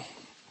شكرا.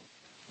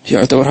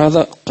 يعتبر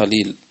هذا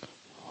قليل.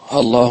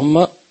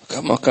 اللهم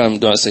كما كان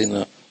دعاء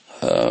سيدنا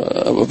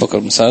أبو بكر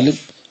بن سالم: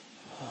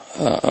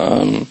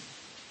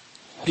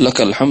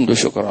 لك الحمد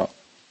شكرا،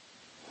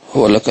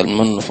 هو لك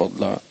المن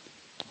فضلا،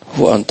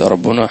 هو أنت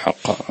ربنا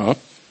حقا،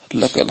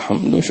 لك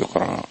الحمد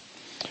شكرا.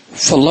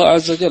 فالله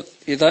عز وجل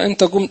إذا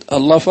أنت قمت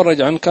الله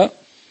فرج عنك،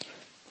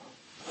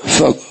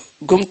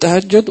 فقمت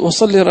تهجد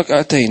وصلي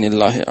ركعتين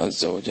الله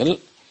عز وجل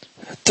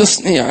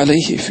تثني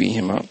عليه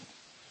فيهما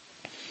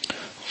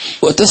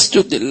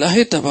وتسجد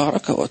لله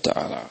تبارك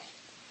وتعالى،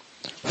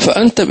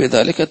 فأنت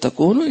بذلك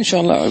تكون إن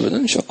شاء الله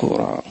عبدا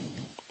شكورا.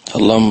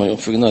 اللهم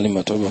يوفقنا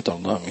لما تحب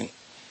وترضى. آمين.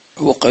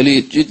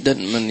 وقليل جدا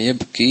من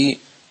يبكي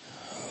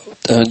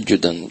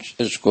تهجدا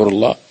يشكر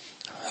الله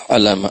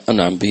على ما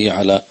أنعم به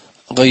على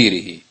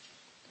غيره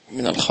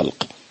من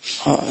الخلق.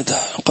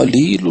 هذا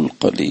قليل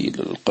القليل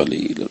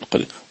القليل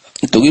القليل.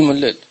 أنت تقيم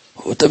الليل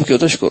وتبكي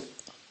وتشكر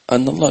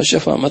أن الله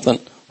شفى مثلا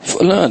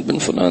فلان بن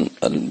فلان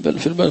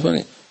في البلد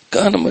الفلاني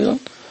كان مريضا،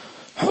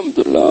 الحمد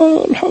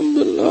لله الحمد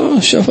لله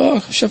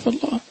شفاك شفى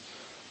الله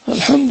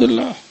الحمد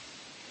لله.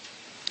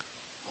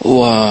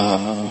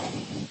 وأيضا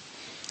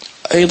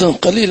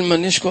قليل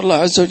من يشكر الله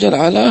عز وجل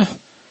على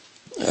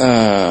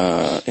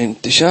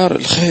انتشار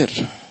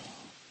الخير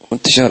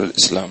وانتشار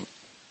الإسلام،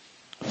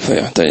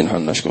 فيحتاج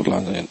أن نشكر الله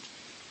عز وجل.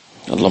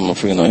 اللهم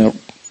فينا يا رب.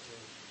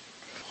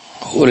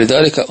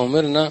 ولذلك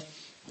أمرنا،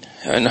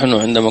 يعني نحن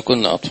عندما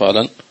كنا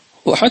أطفالا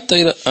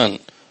وحتى إلى الآن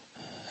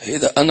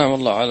إذا أنعم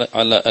الله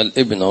على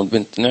الابن أو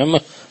البنت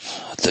نعمة،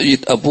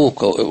 تجد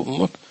أبوك أو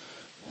أمك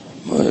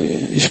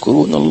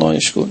يشكرون الله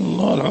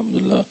الحمد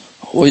لله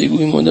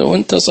ويقومون،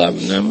 وأنت صاحب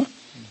النعمة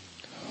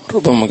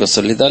ربما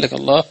قصر. لذلك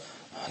الله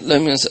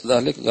لم ينسى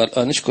ذلك، قال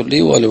أن اشكر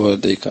لي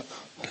ولوالديك،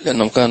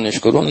 لأنهم كانوا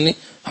يشكرونني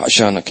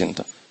عشانك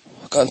أنت.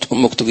 كانت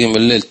أمك تقيم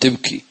الليل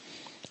تبكي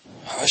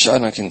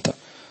عشانك أنت،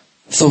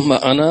 ثم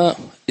أنا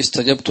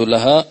استجبت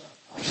لها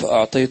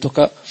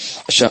فأعطيتك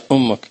عشان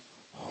أمك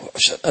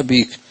وعشان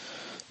أبيك،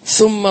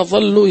 ثم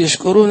ظلوا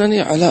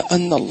يشكرونني على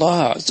أن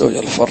الله عز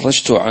وجل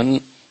فرجت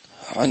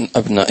عن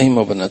أبنائهم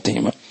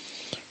وبناتهم.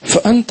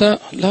 فأنت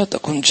لا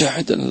تكن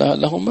جاحدا لا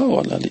لهما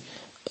ولا لي،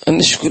 أن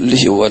اشكر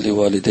لي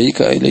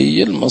ولوالديك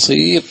إلي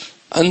المصير،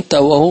 أنت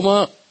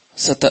وهما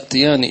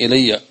ستأتيان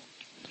إلي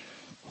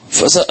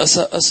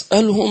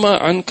فسأسألهما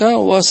عنك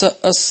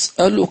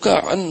وسأسألك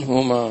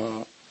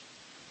عنهما.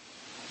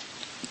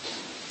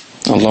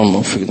 اللهم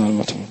وفقنا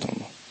لما تحب.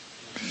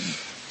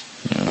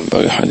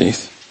 باقي حديث.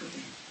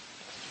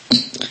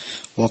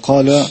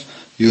 وقال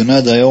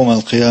ينادى يوم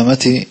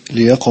القيامة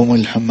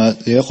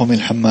ليقم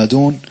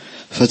الحمادون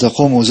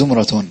فتقوم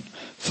زمرة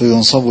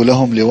فينصب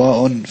لهم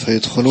لواء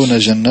فيدخلون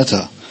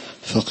جنته،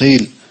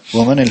 فقيل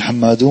ومن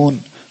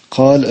الحمادون؟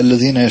 قال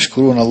الذين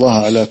يشكرون الله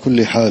على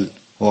كل حال.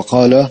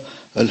 وقال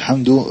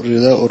الحمد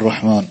رداء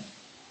الرحمن.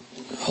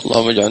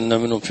 اللهم اجعلنا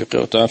منهم في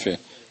قوة عافية.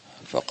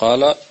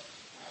 فقال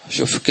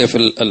شوف كيف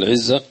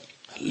العزة،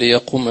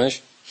 ليقوم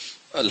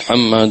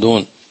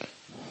الحمادون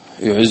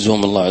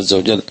يعزهم الله عز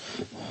وجل.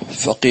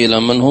 فقيل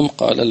من هم؟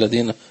 قال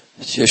الذين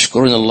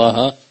يشكرون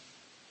الله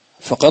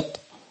فقط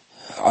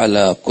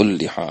على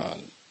كل حال.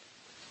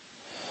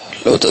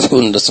 لو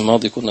تذكرون الدرس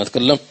الماضي كنا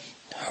نتكلم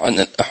عن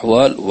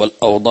الأحوال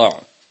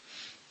والأوضاع،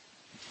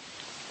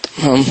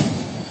 تمام؟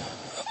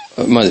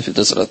 ما في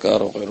درس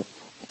الأذكار وغيره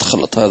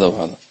تخلط هذا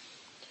وهذا.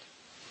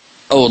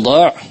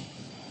 أوضاع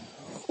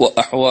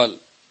وأحوال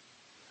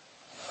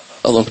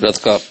أظن في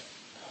الأذكار.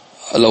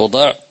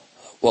 الأوضاع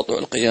وضع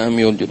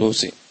القيام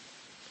والجلوس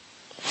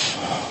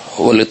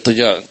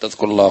والاضطجاع،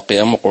 تذكر الله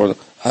قيام وقعود،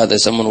 هذا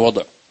يسمون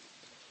وضع.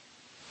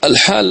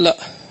 الحال لا،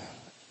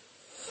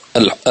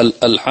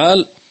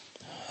 الحال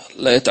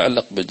لا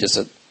يتعلق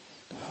بالجسد،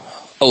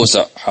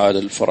 أوسع، حال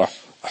الفرح،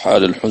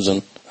 حال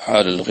الحزن،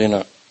 حال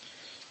الغنى.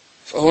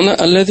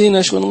 فهنا الذين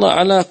يشكرون الله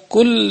على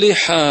كل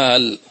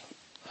حال،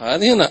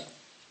 هذه هنا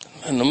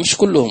أنه مش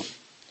كلهم،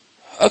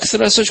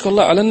 أكثر يشكر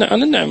الله على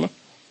النعمة،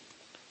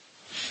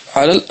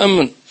 على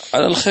الأمن،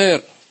 على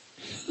الخير.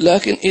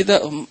 لكن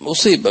إذا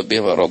أصيب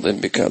بمرض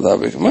بكذا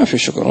ما في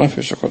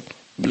شكر،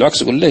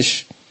 بالعكس يقول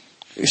ليش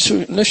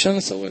أنا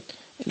سويت،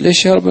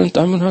 ليش يا رب أنت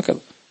عمل هكذا،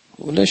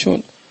 وليش هو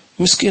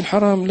مسكين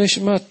حرام، ليش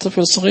مات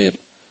طفل صغير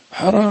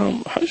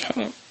حرام،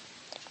 حرام.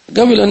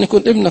 قبل أن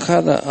يكون ابنك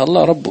هذا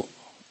الله ربه،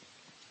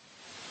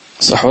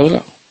 صح ولا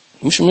لا؟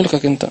 مش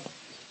ملكك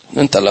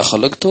أنت لا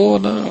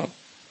خلقته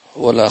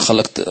ولا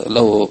خلقت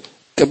له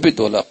كبد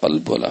ولا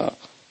قلب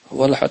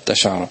ولا حتى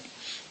شعره.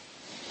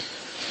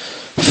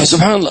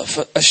 فسبحان الله،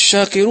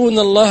 فالشاكرون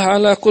الله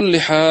على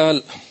كل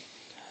حال،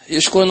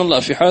 يشكرون الله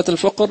في حالة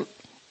الفقر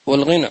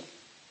والغنى،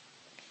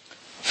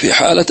 في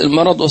حالة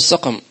المرض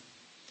والسقم،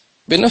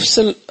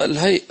 بنفس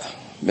الهيئة،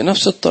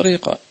 بنفس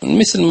الطريقة،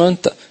 مثل ما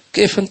أنت،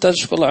 كيف أنت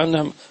تشكر الله على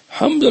النعمة،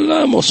 الحمد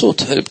لله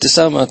مبسوط،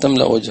 الابتسامة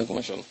تملأ وجهك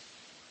ما شاء الله،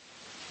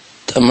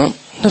 تمام.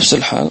 نفس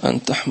الحال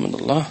أن تحمد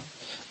الله.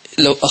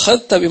 لو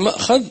أخذت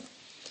بمأخذ،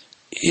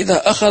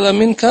 إذا أخذ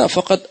منك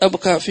فقد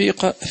أبكى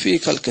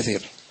فيك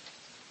الكثير،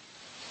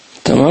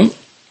 تمام.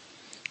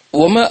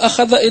 وما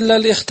أخذ إلا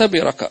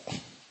ليختبرك.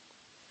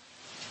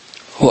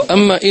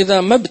 وأما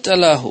إذا ما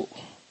ابتلاه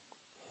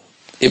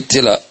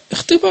ابتلاء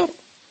اختبار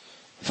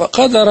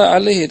فقدر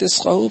عليه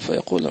رزقه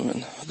فيقول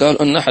منه.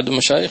 قال أن أحد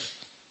المشايخ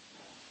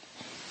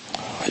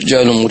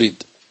جاء له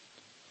مريد،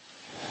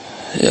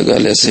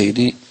 قال يا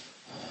سيدي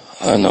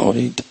أنا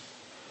أريد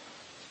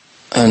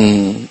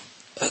أن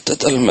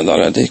أتتلمذ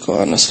على يديك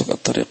وأن أسلك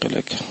الطريق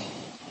إليك.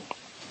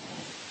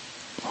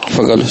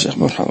 فقال له الشيخ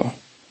مرحبا،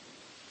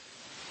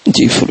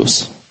 جيب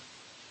فلوس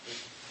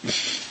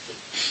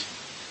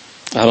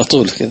على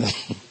طول كذا.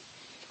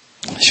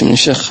 شو من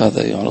الشيخ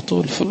هذا على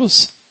طول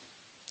فلوس،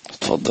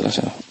 تفضل يا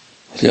شيخ.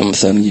 اليوم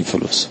الثاني جيب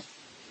فلوس،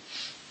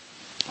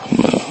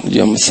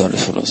 اليوم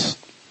الثالث فلوس.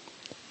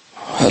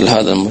 هل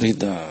هذا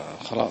المريد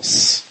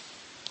خلاص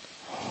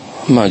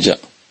ما جاء؟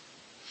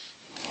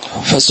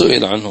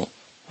 فسئل عنه،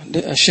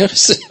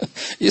 الشيخ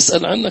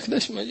يسأل عنك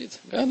ليش ما جيت؟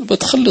 قال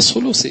بتخلص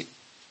فلوسي.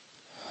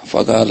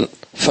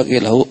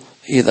 فقيل له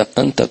إذا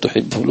أنت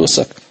تحب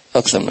فلوسك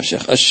أكثر من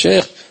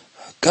الشيخ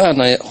كان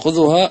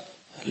يأخذها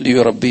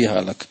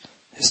ليربيها لك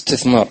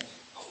استثمار،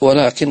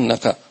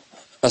 ولكنك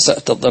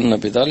أسأت الظن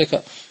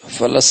بذلك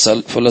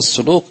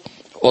فللسلوك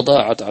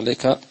وضاعت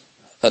عليك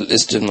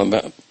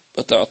الاستثمار.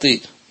 بتعطيه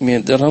 100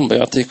 درهم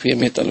بيعطيك فيه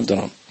 100,000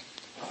 درهم،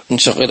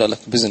 نشغل لك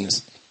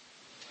بزنس.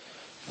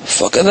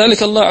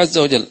 فكذلك الله عز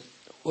وجل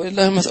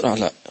ولله مثل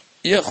أعلى،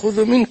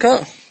 يأخذ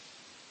منك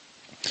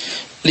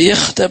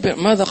ليختبر.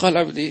 ماذا قال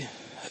عبدي؟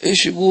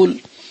 إيش يقول؟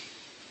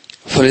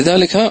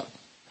 فلذلك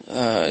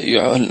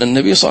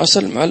النبي صلى الله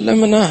عليه وسلم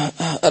علمنا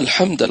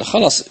الحمد لله،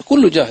 خلاص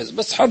كله جاهز،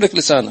 بس حرك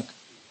لسانك.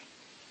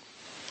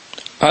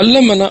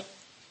 علمنا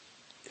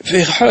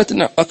في حالة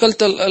إن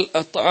أكلت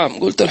الطعام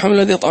قلت الحمد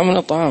لله الذي أطعمنا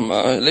الطعام،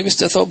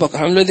 لبست ثوبك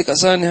الحمد لله الذي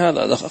كساني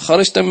هذا،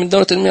 خرجت من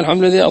دورة المياه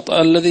الحمد لله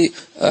الذي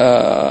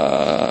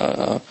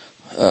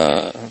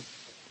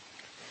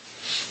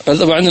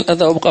أذهب عن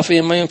الأذى وبقى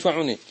فيه ما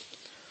ينفعني.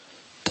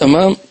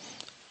 تمام.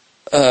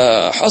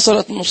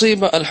 حصلت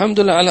مصيبة الحمد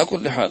لله على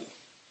كل حال.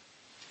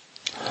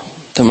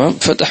 تمام.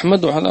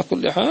 فتحمده على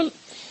كل حال،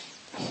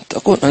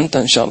 تكون أنت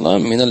إن شاء الله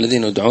من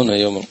الذين يدعون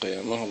يوم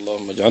القيامة.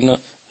 اللهم اجعلنا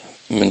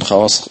من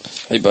خواص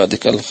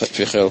عبادك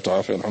في خير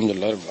وعافية. الحمد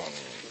لله رب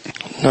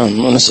العالمين.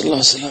 نعم، ونسأل الله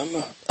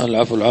السلامة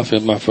العفو والعافية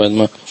مع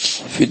فائدة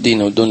في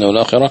الدين والدنيا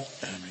والآخرة.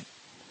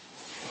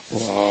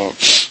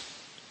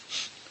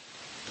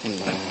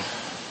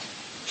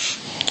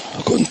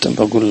 كنت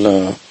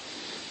بقول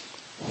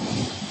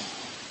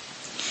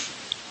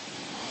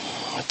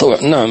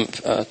طبعا نعم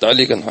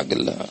تعليقا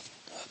حق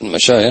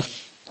المشايخ،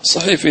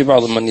 صحيح في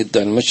بعض من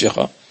يدعي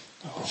المشيخة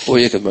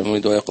ويكذب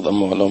المريد ويقضى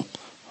أموالهم،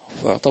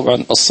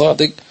 فطبعا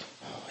الصادق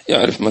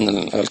يعرف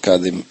من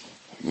الكاذب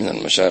من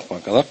المشايخ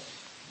وهكذا.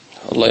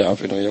 الله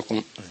يعافينا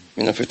وإياكم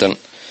من الفتن.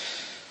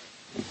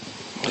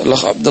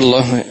 الأخ عبد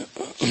الله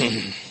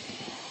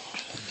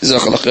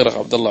جزاك الله خير أخ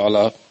عبد الله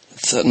على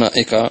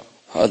ثنائك،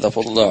 هذا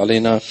فضل الله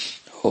علينا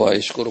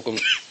ويشكركم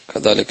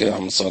كذلك يا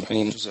أحمد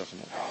الصالحين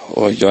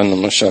ويجعلنا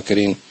من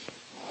الشاكرين.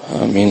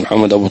 آمين.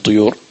 محمد أبو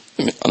طيور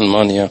من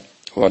ألمانيا،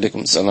 وعليكم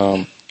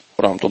السلام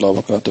ورحمة الله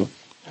وبركاته.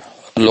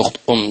 الأخت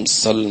أم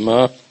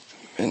سلمى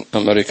من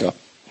أمريكا،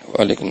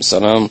 وعليكم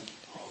السلام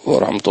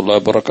ورحمة الله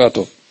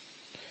وبركاته.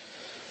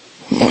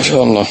 ما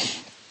شاء الله.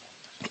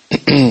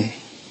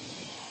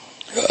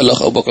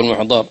 الأخ أبو بكر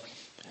المحضار،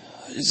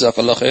 جزاك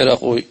الله خير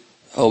أخوي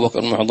أبو بكر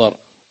المحضار.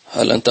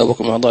 هل أنت أبو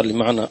بكر المحضار اللي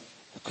معنا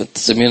كنت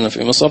زميلنا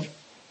في مصر؟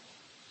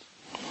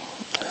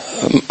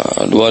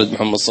 الوالد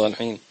محمد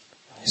صالحين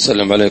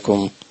يسلم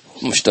عليكم،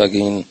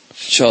 مشتاقين إن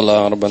شاء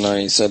الله ربنا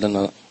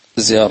يسعدنا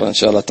زيارة إن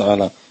شاء الله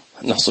تعالى،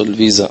 نحصل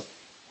الفيزا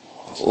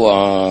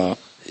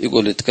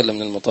ويقول يتكلم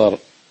من المطار،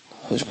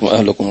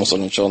 أهلكم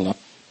وصلوا إن شاء الله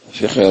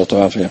في خير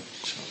وعافية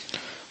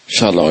إن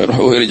شاء الله، ويروح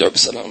ويرجع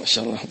بسلام إن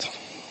شاء الله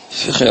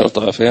في خير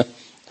وعافية.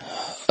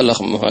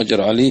 الأخ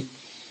مهاجر علي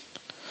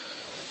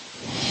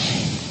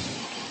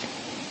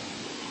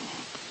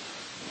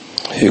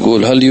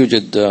يقول هل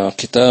يوجد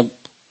كتاب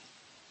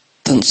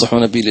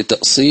تنصحون به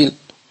لتأصيل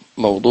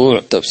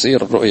موضوع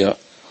تفسير الرؤيا؟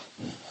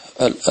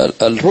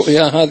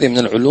 الرؤيا هذه من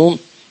العلوم،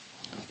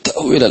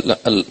 تأويل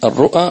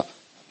الرؤى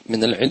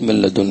من العلم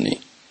اللدني،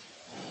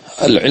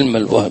 العلم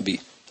الوهبي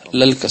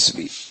لا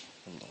الكسبي.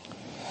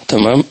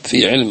 تمام.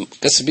 في علم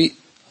كسبي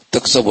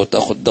تكسب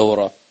وتأخذ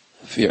دورة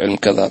في علم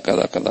كذا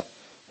كذا كذا،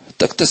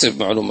 تكتسب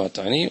معلومات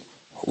يعني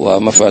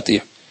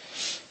ومفاتيح،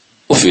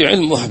 وفي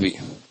علم وهبي.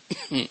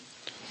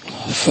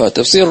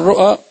 فتفسير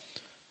الرؤى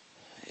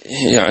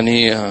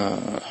يعني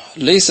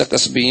ليس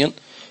كسبيا،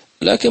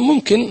 لكن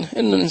ممكن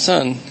أن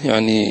الإنسان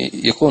يعني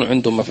يكون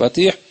عنده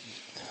مفاتيح،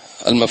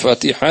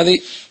 المفاتيح هذه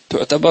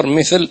تعتبر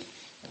مثل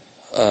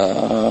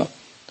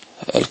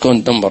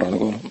الكون دمبر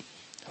نقول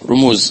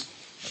رموز،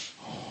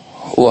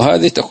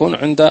 وهذه تكون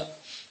عند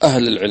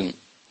أهل العلم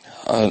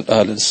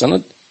أهل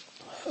السند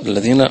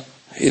الذين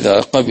إذا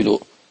قبلوا،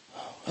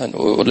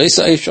 وليس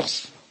أي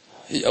شخص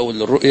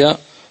يؤول الرؤيا،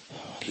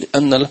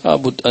 لأن لها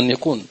بد أن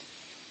يكون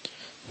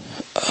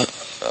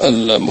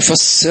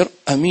المفسر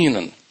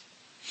أمينا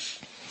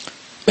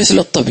مثل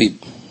الطبيب.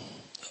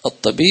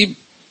 الطبيب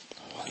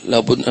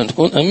لابد أن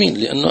تكون أمين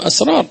لأنه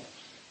أسرار،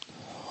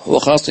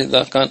 وخاصة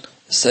إذا كان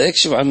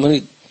سيكشف عن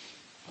مريض،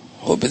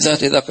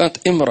 وبالذات إذا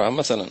كانت امرأة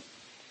مثلا،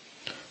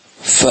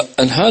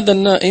 فهذا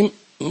النائم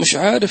مش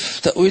عارف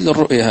تأويل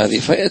الرؤية هذه،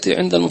 فيأتي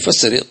عند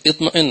المفسر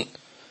يطمئن.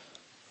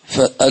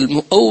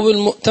 فالمؤول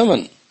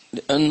مؤتمن،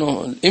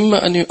 لأنه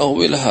إما أن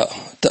يؤولها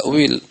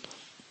تأويل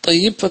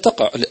طيب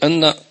فتقع،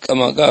 لأن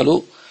كما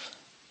قالوا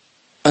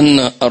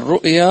أن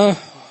الرؤيا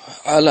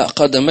على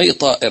قدمي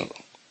طائر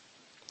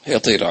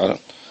يطير على،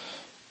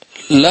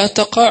 لا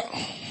تقع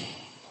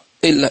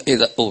إلا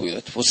إذا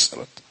أولت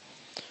فسرت.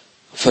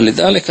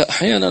 فلذلك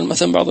أحيانا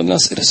مثلا بعض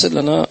الناس يرسل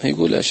لنا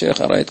يقول يا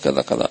شيخ رأيت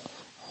كذا كذا،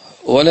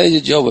 ولا يجي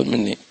جواب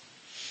مني،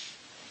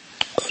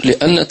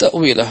 لأن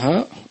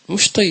تأويلها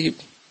مش طيب.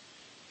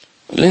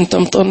 اللي انت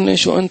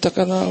مطنش وانت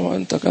كذا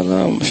وانت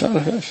كذا مش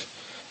عارف ايش.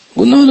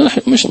 قلنا له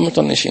نحن مش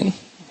مطنشين،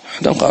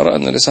 احنا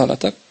قرأنا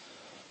رسالتك،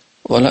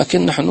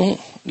 ولكن نحن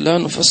لا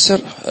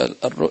نفسر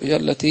الرؤيا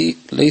التي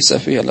ليس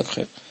فيها لك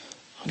خير.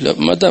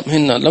 ما دام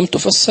هنا لم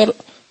تفسر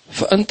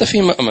فأنت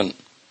في مأمن،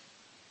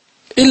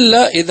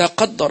 إلا إذا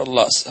قدر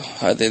الله.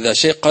 هذا إذا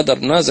شيء قدر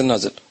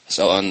نازل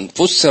سواء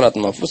فسرت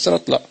ما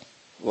فسرت لا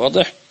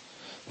واضح،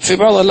 في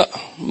بعضها لا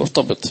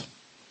مرتبط،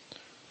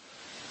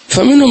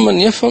 فمنهم من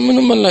يفهم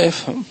منهم من لا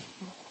يفهم.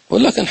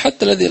 ولكن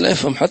حتى الذي لا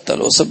يفهم حتى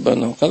لو سب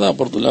أنه كذا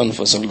برضو لا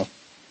نفسر له،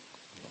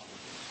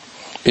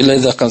 إلا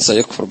إذا كان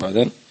سيكفر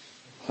بعدين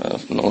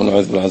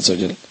ونعوذ بالله عز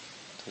وجل،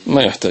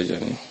 ما يحتاج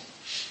يعني،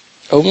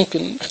 أو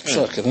ممكن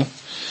اختصار كذا.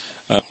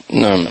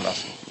 نعم.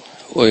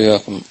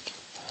 وإياكم.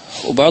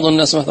 وبعض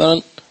الناس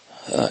مثلا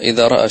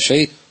إذا رأى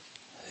شيء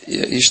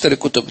يشتري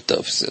كتب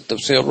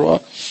تفسير الرؤى،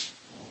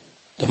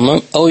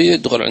 تمام، أو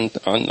يدخل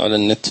على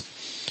النت،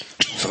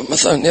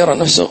 فمثلا يرى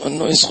نفسه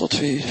أنه يسقط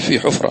في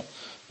حفرة،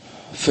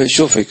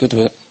 فيشوف في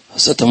كتب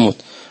ستموت،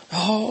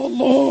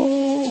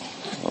 الله.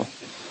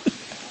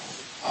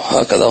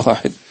 هكذا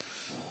واحد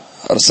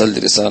أرسل لي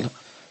رسالة: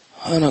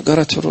 أنا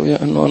قرأت في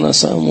الرؤيا أنه أنا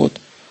سأموت،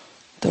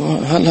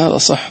 تمام، هل هذا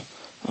صح؟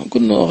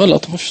 قلنا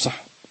غلط، مش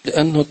صح،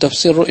 لأنه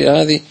تفسير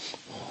الرؤيا هذه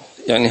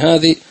يعني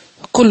هذه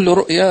كل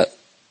رؤيا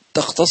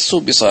تختص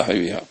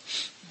بصاحبها،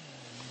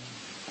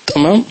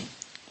 تمام.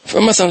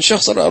 فمثلا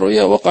شخص رأى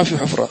رؤيا وقع في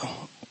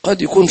حفرة،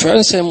 قد يكون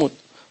فعلا سيموت.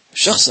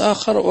 شخص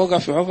آخر وقع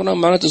في حفرة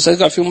معناته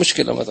سيقع في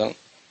مشكلة مثلا،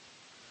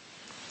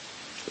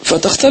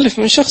 فتختلف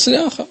من شخص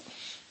لآخر،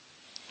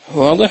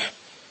 واضح؟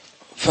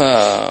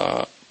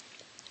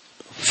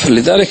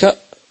 فلذلك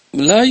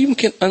لا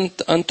يمكن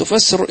أن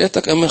تفسر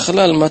رؤيتك من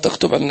خلال ما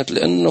تكتب على النت،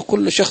 لأنه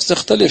كل شخص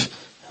يختلف.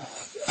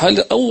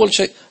 أول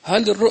شيء،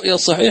 هل الرؤيا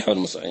صحيحة ولا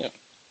مش صحيحة؟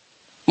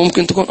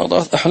 ممكن تكون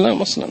أضغاث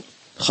أحلام أصلا،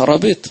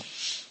 خرابيط،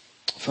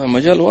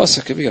 فمجال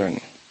واسع كبير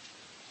يعني.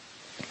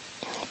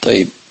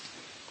 طيب،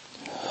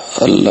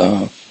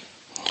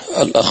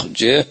 الأخ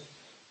جه،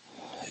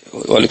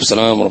 وعليكم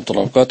السلام ورحمة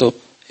الله وبركاته،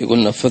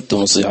 يقول: نفذت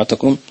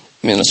نصيحتكم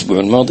من الأسبوع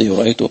الماضي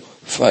ورأيت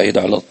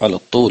فائدة على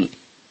الطول،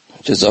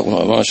 جزاكم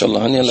الله ما شاء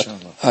الله عني.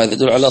 هذا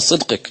يدل على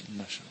صدقك،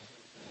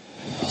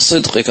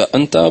 صدقك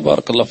أنت،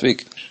 بارك الله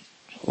فيك،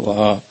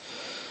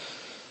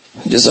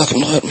 وجزاك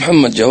الله خير.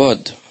 محمد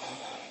جواد،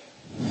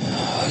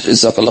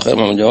 جزاك الله خير.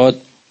 محمد جواد.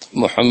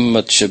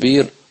 محمد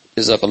شبير،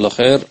 جزاك الله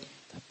خير.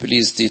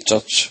 Please teach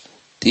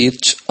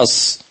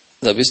us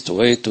the best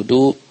way to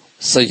do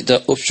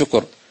سجدة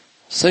الشكر.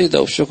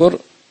 سجدة الشكر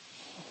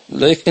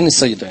ليك إني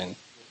سجدة يعني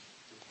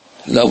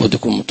لابد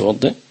يكون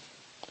متوضئ،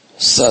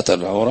 ساتر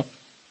العورة،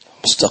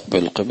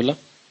 مستقبل القبلة،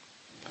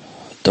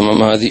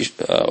 تمام. هذه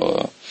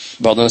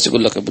بعض الناس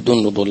يقول لك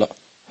بدون وضوء، لا،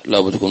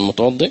 لابد يكون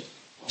متوضئ،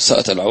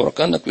 ساتر العورة،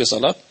 كأنك في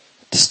صلاة،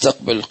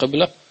 تستقبل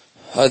القبلة،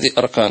 هذه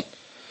أركان،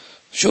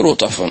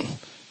 شروط عفوا.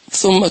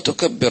 ثم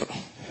تكبر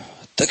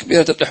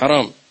تكبيرة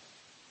الإحرام،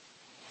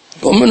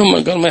 ومنهم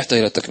من قال ما يحتاج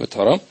إلى تكبيرة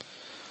الإحرام،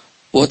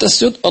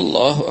 وتسجد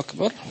الله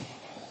أكبر،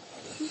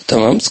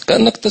 تمام،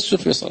 كأنك تسجد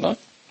في صلاة.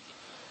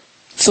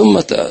 ثم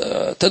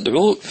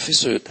تدعو في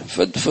السجود.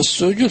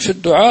 فالسجود في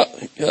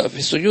الدعاء في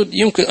السجود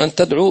يمكن أن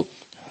تدعو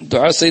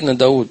دعاء سيدنا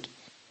داود: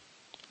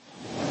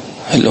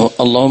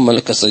 اللهم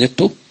لك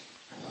سجدت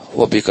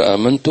وبك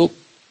آمنت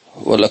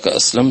ولك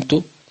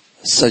أسلمت،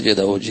 سجد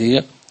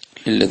وجهي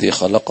للذي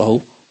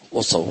خلقه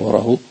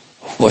وصوره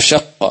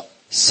وشق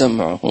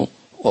سمعه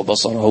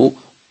وبصره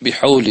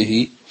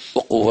بحوله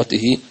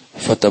وقوته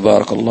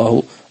فتبارك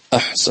الله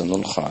أحسن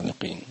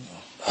الخالقين.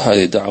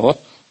 هذه دعوة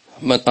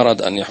من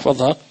أراد أن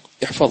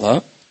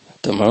يحفظها،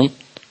 تمام،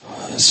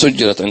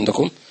 سجلت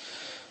عندكم.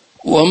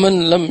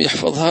 ومن لم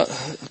يحفظها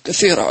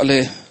كثير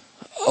عليه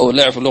أو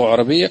لا يعرف اللغة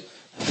العربية،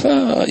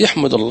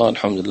 فيحمد الله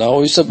الحمد لله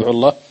ويسبح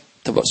الله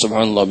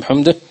سبحان الله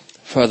بحمده،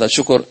 فهذا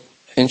شكر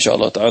إن شاء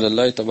الله تعالى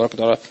الله تبارك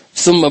وتعالى.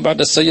 ثم بعد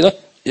السجدة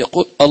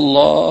يقول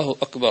الله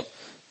أكبر.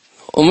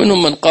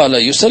 ومنهم من قال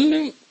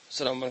يسلم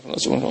السلام عليكم،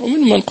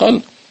 ومنهم من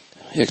قال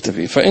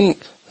يكتفي. فإن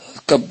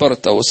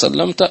كبرت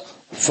وسلمت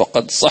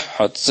فقد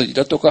صحت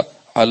سجدتك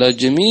على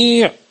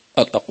جميع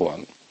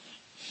الأقوال.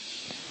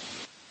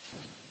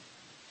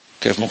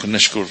 كيف ممكن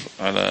نشكر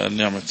على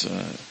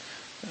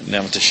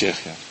نعمة الشيخ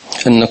يعني؟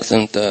 أنك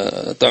أنت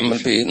تعمل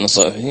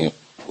بنصائحه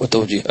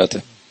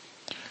وتوجيهاته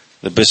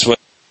the best way.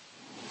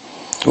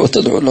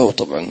 وتدعو له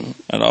طبعا.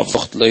 أنا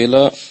أخت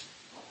ليلى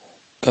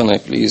can I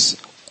please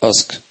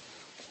ask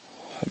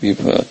Habib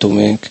to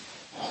make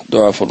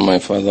dua for my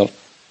father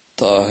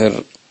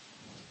طاهر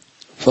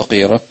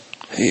فقيرة,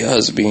 he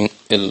has been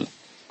ill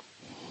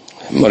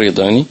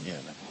مريضاني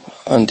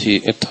and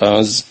it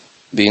has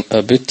been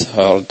a bit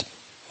hard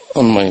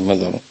on my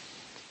mother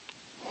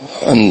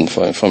and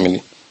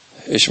family.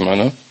 إيش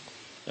معناه؟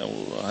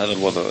 هذا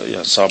الوضع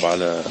يعني صعب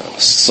عليه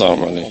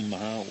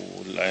أمها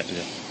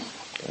والعائلة.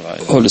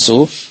 هو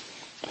لسه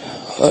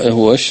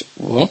هو إيش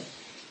هو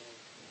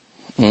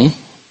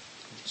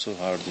so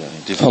hard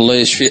يعني. الله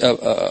يشفي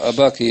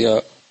أباك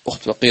يا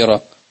أخت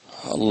فقيرة.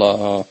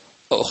 الله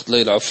أخت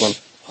ليلى عفوا.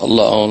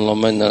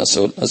 اللهم إنا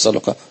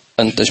نسألك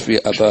أن تشفي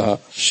أباها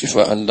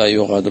شفاء لا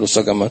يغادر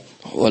سقما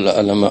ولا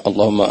ألما.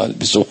 اللهم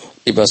ألبسه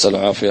لباس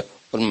العافية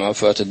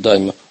والمعافاة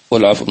الدائمة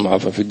والعفو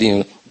والمعافاة في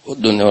الدين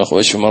والدنيا والآخرة،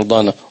 واشف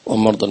مرضانا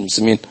ومرضى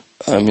المسلمين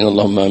آمين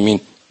اللهم آمين.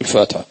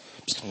 الفاتحة.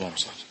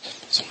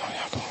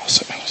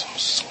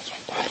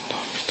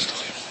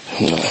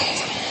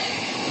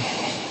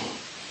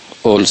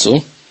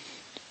 Also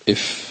if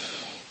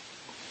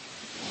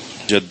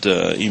جد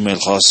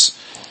إيميل خاص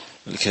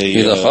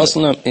لكي إذا خاص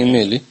نعم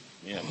إيميلي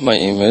ما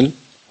إيميل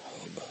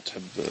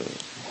تحب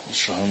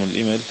نشرحهم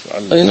الإيميل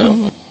أي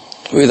نعم.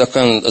 وإذا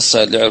كان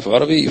السائل اللي يعرف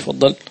عربي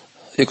يفضل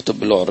يكتب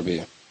باللغة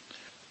العربية.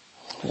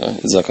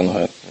 جزاك الله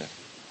خير.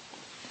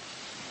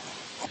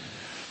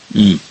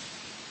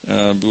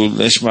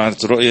 بيقول إيش معنى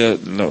الرؤية؟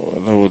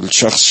 لو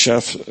الشخص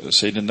شاف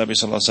سيدنا النبي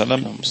صلى الله عليه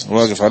وسلم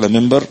واقف على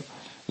منبر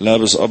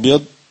لابس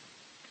أبيض،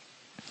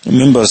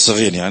 منبر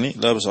صغير يعني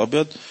لابس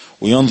أبيض،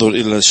 وينظر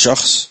إلى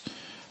الشخص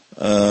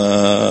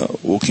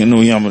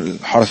وكأنه يعمل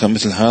حركة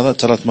مثل هذا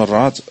 3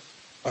 مرات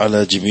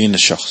على جبين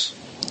الشخص.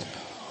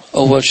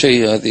 أول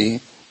شيء هذه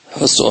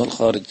السؤال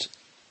خارج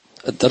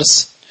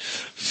الدرس،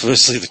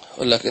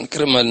 ولكن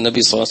كرم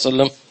النبي صلى الله عليه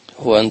وسلم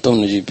هو أنتم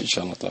نجيب إن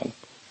شاء الله تعالى.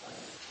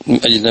 من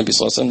أجل النبي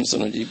صلى الله عليه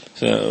وسلم سنجيب،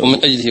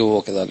 ومن أجله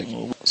هو كذلك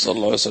صلى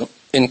الله عليه وسلم.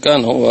 إن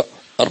كان هو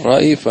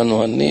الرأي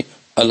فنهني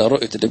على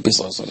رؤية النبي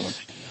صلى الله عليه وسلم.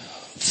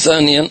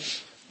 ثانيا،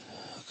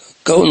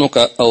 كونك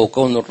أو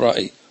كون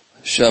الرأي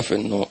شاف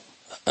أنه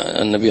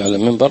النبي على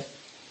المنبر،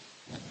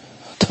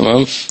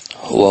 تمام،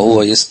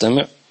 وهو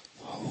يستمع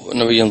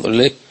والنبي ينظر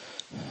إليه،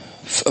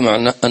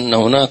 فمعنى أن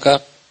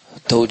هناك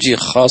توجيه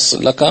خاص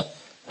لك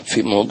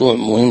في موضوع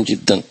مهم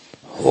جدا.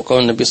 وكون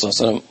النبي صلى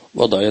الله عليه وسلم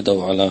وضع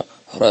يده على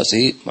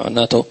رأسه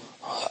معناته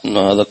أن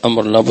هذا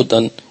الأمر لابد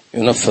أن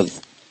ينفذ.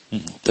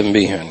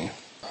 تنبيه يعني.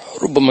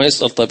 ربما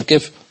يسأل طيب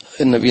كيف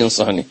النبي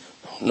ينصحني؟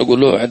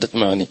 نقول له عدة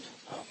معاني.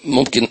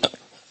 ممكن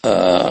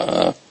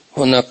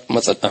هناك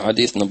مثلا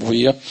أحاديث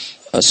نبوية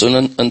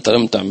سنن أنت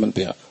لم تعمل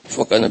بها،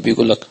 فكان النبي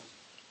يقول لك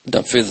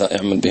نفذها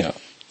اعمل بها.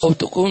 أو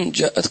تكون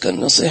جاءتك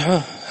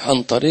النصيحة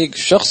عن طريق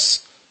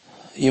شخص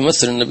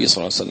يمثل النبي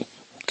صلى الله عليه وسلم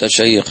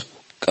كشيخ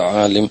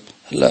كعالم،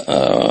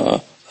 لا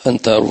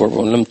أنت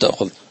لم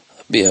تأخذ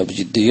بها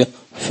بجدية،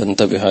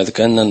 فانتبه، هذا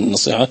كأن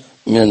النصيحة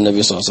من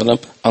النبي صلى الله عليه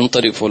وسلم عن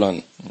طريق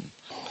فلان.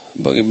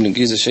 باقي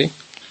بالإنجليزي شيء؟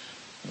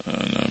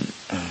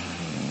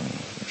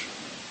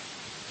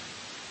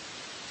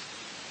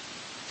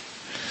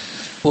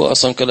 هو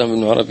أصلا كلام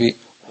ابن عربي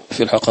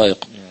في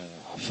الحقائق،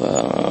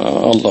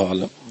 فالله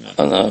أعلم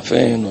أنا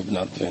فين وابن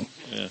عربي فين.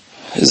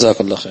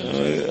 جزاك الله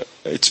خير.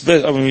 It's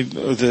best, I mean,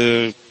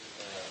 the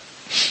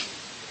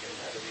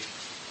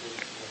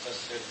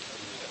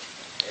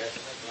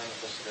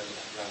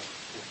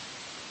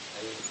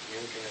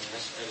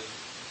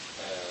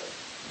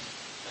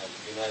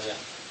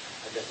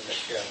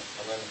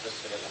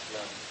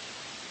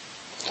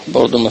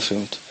برضو ما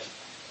فهمت.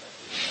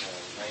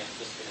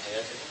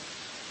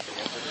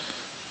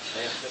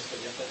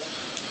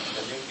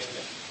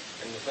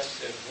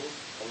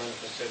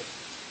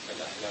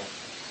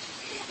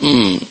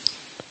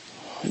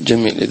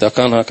 جميل. إذا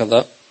كان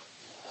هكذا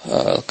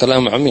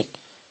كلام عميق،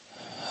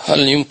 هل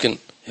يمكن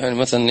يعني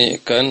مثلا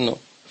كأنه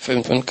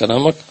فهمت من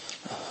كلامك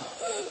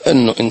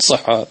أنه إن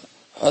صح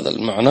هذا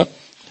المعنى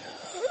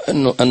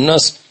أنه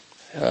الناس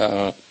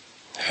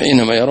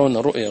حينما يرون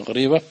رؤية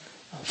غريبة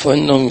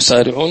فإنهم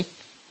يسارعون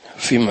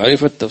في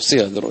معرفة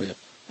تفسير هذه الرؤية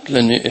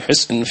لأنه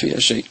يحس أنه فيها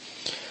شيء.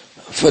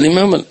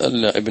 فالإمام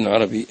ابن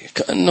عربي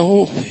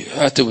كأنه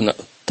يعاتبنا،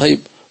 طيب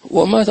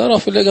وما ترى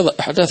في اليقظة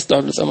أحداث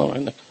تحدث أمام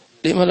عينك،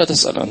 لما لا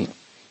تسأل عنها؟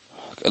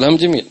 كلام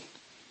جميل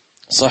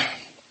صح.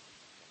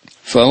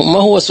 فما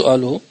هو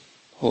سؤاله؟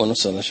 هو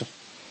نفسه شوف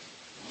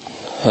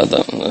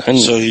هذا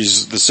so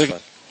he's the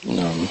second.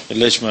 نعم.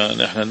 ليش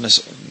ما احنا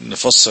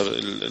نفسر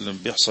اللي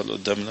بيحصل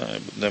قدامنا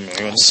قدام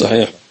عيوننا؟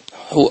 صحيح.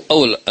 هو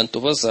أولى أن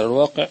تفسر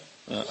الواقع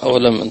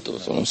أولى من أن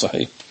تفسر.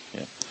 صحيح.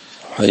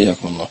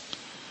 حياكم الله.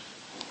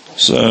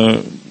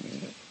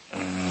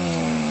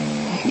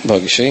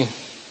 باقي شيء؟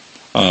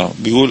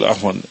 بيقول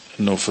عفوا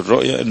انه في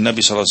الرؤيا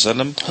النبي صلى الله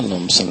عليه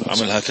وسلم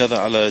عمل هكذا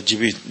على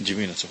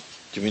جبينته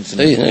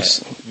اي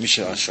مش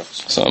على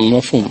الشخص.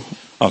 مفهوم.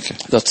 اوكي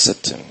ذاتس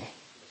ات.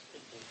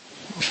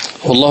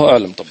 والله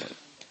اعلم طبعا،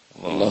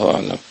 والله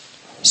اعلم.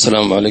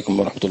 السلام عليكم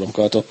ورحمه الله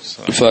وبركاته.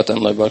 الفاتحه.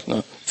 الله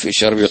يباركنا في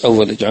شهر ربيع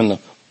الأول، يجعلنا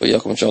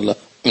وإياكم إن شاء الله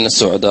من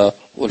السعداء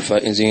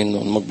والفائزين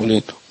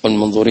والمقبولين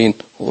والمنظورين،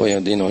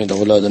 ويهدينا وإلى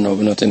أولادنا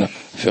وبناتنا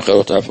في خير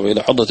وتعافى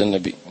إلى حضرة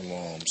النبي.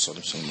 اللهم صل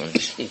وسلم عليه.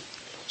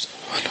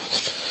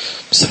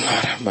 بسم الله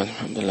الرحمن الرحيم.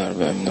 الحمد لله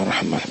رب العالمين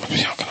الرحمن الرحيم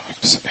مالك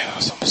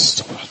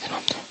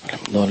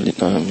يوم الدين.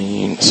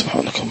 آمين.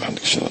 سبحانك اللهم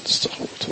وبحمدك أشهد أن لا إله إلا أنت أستغفرك.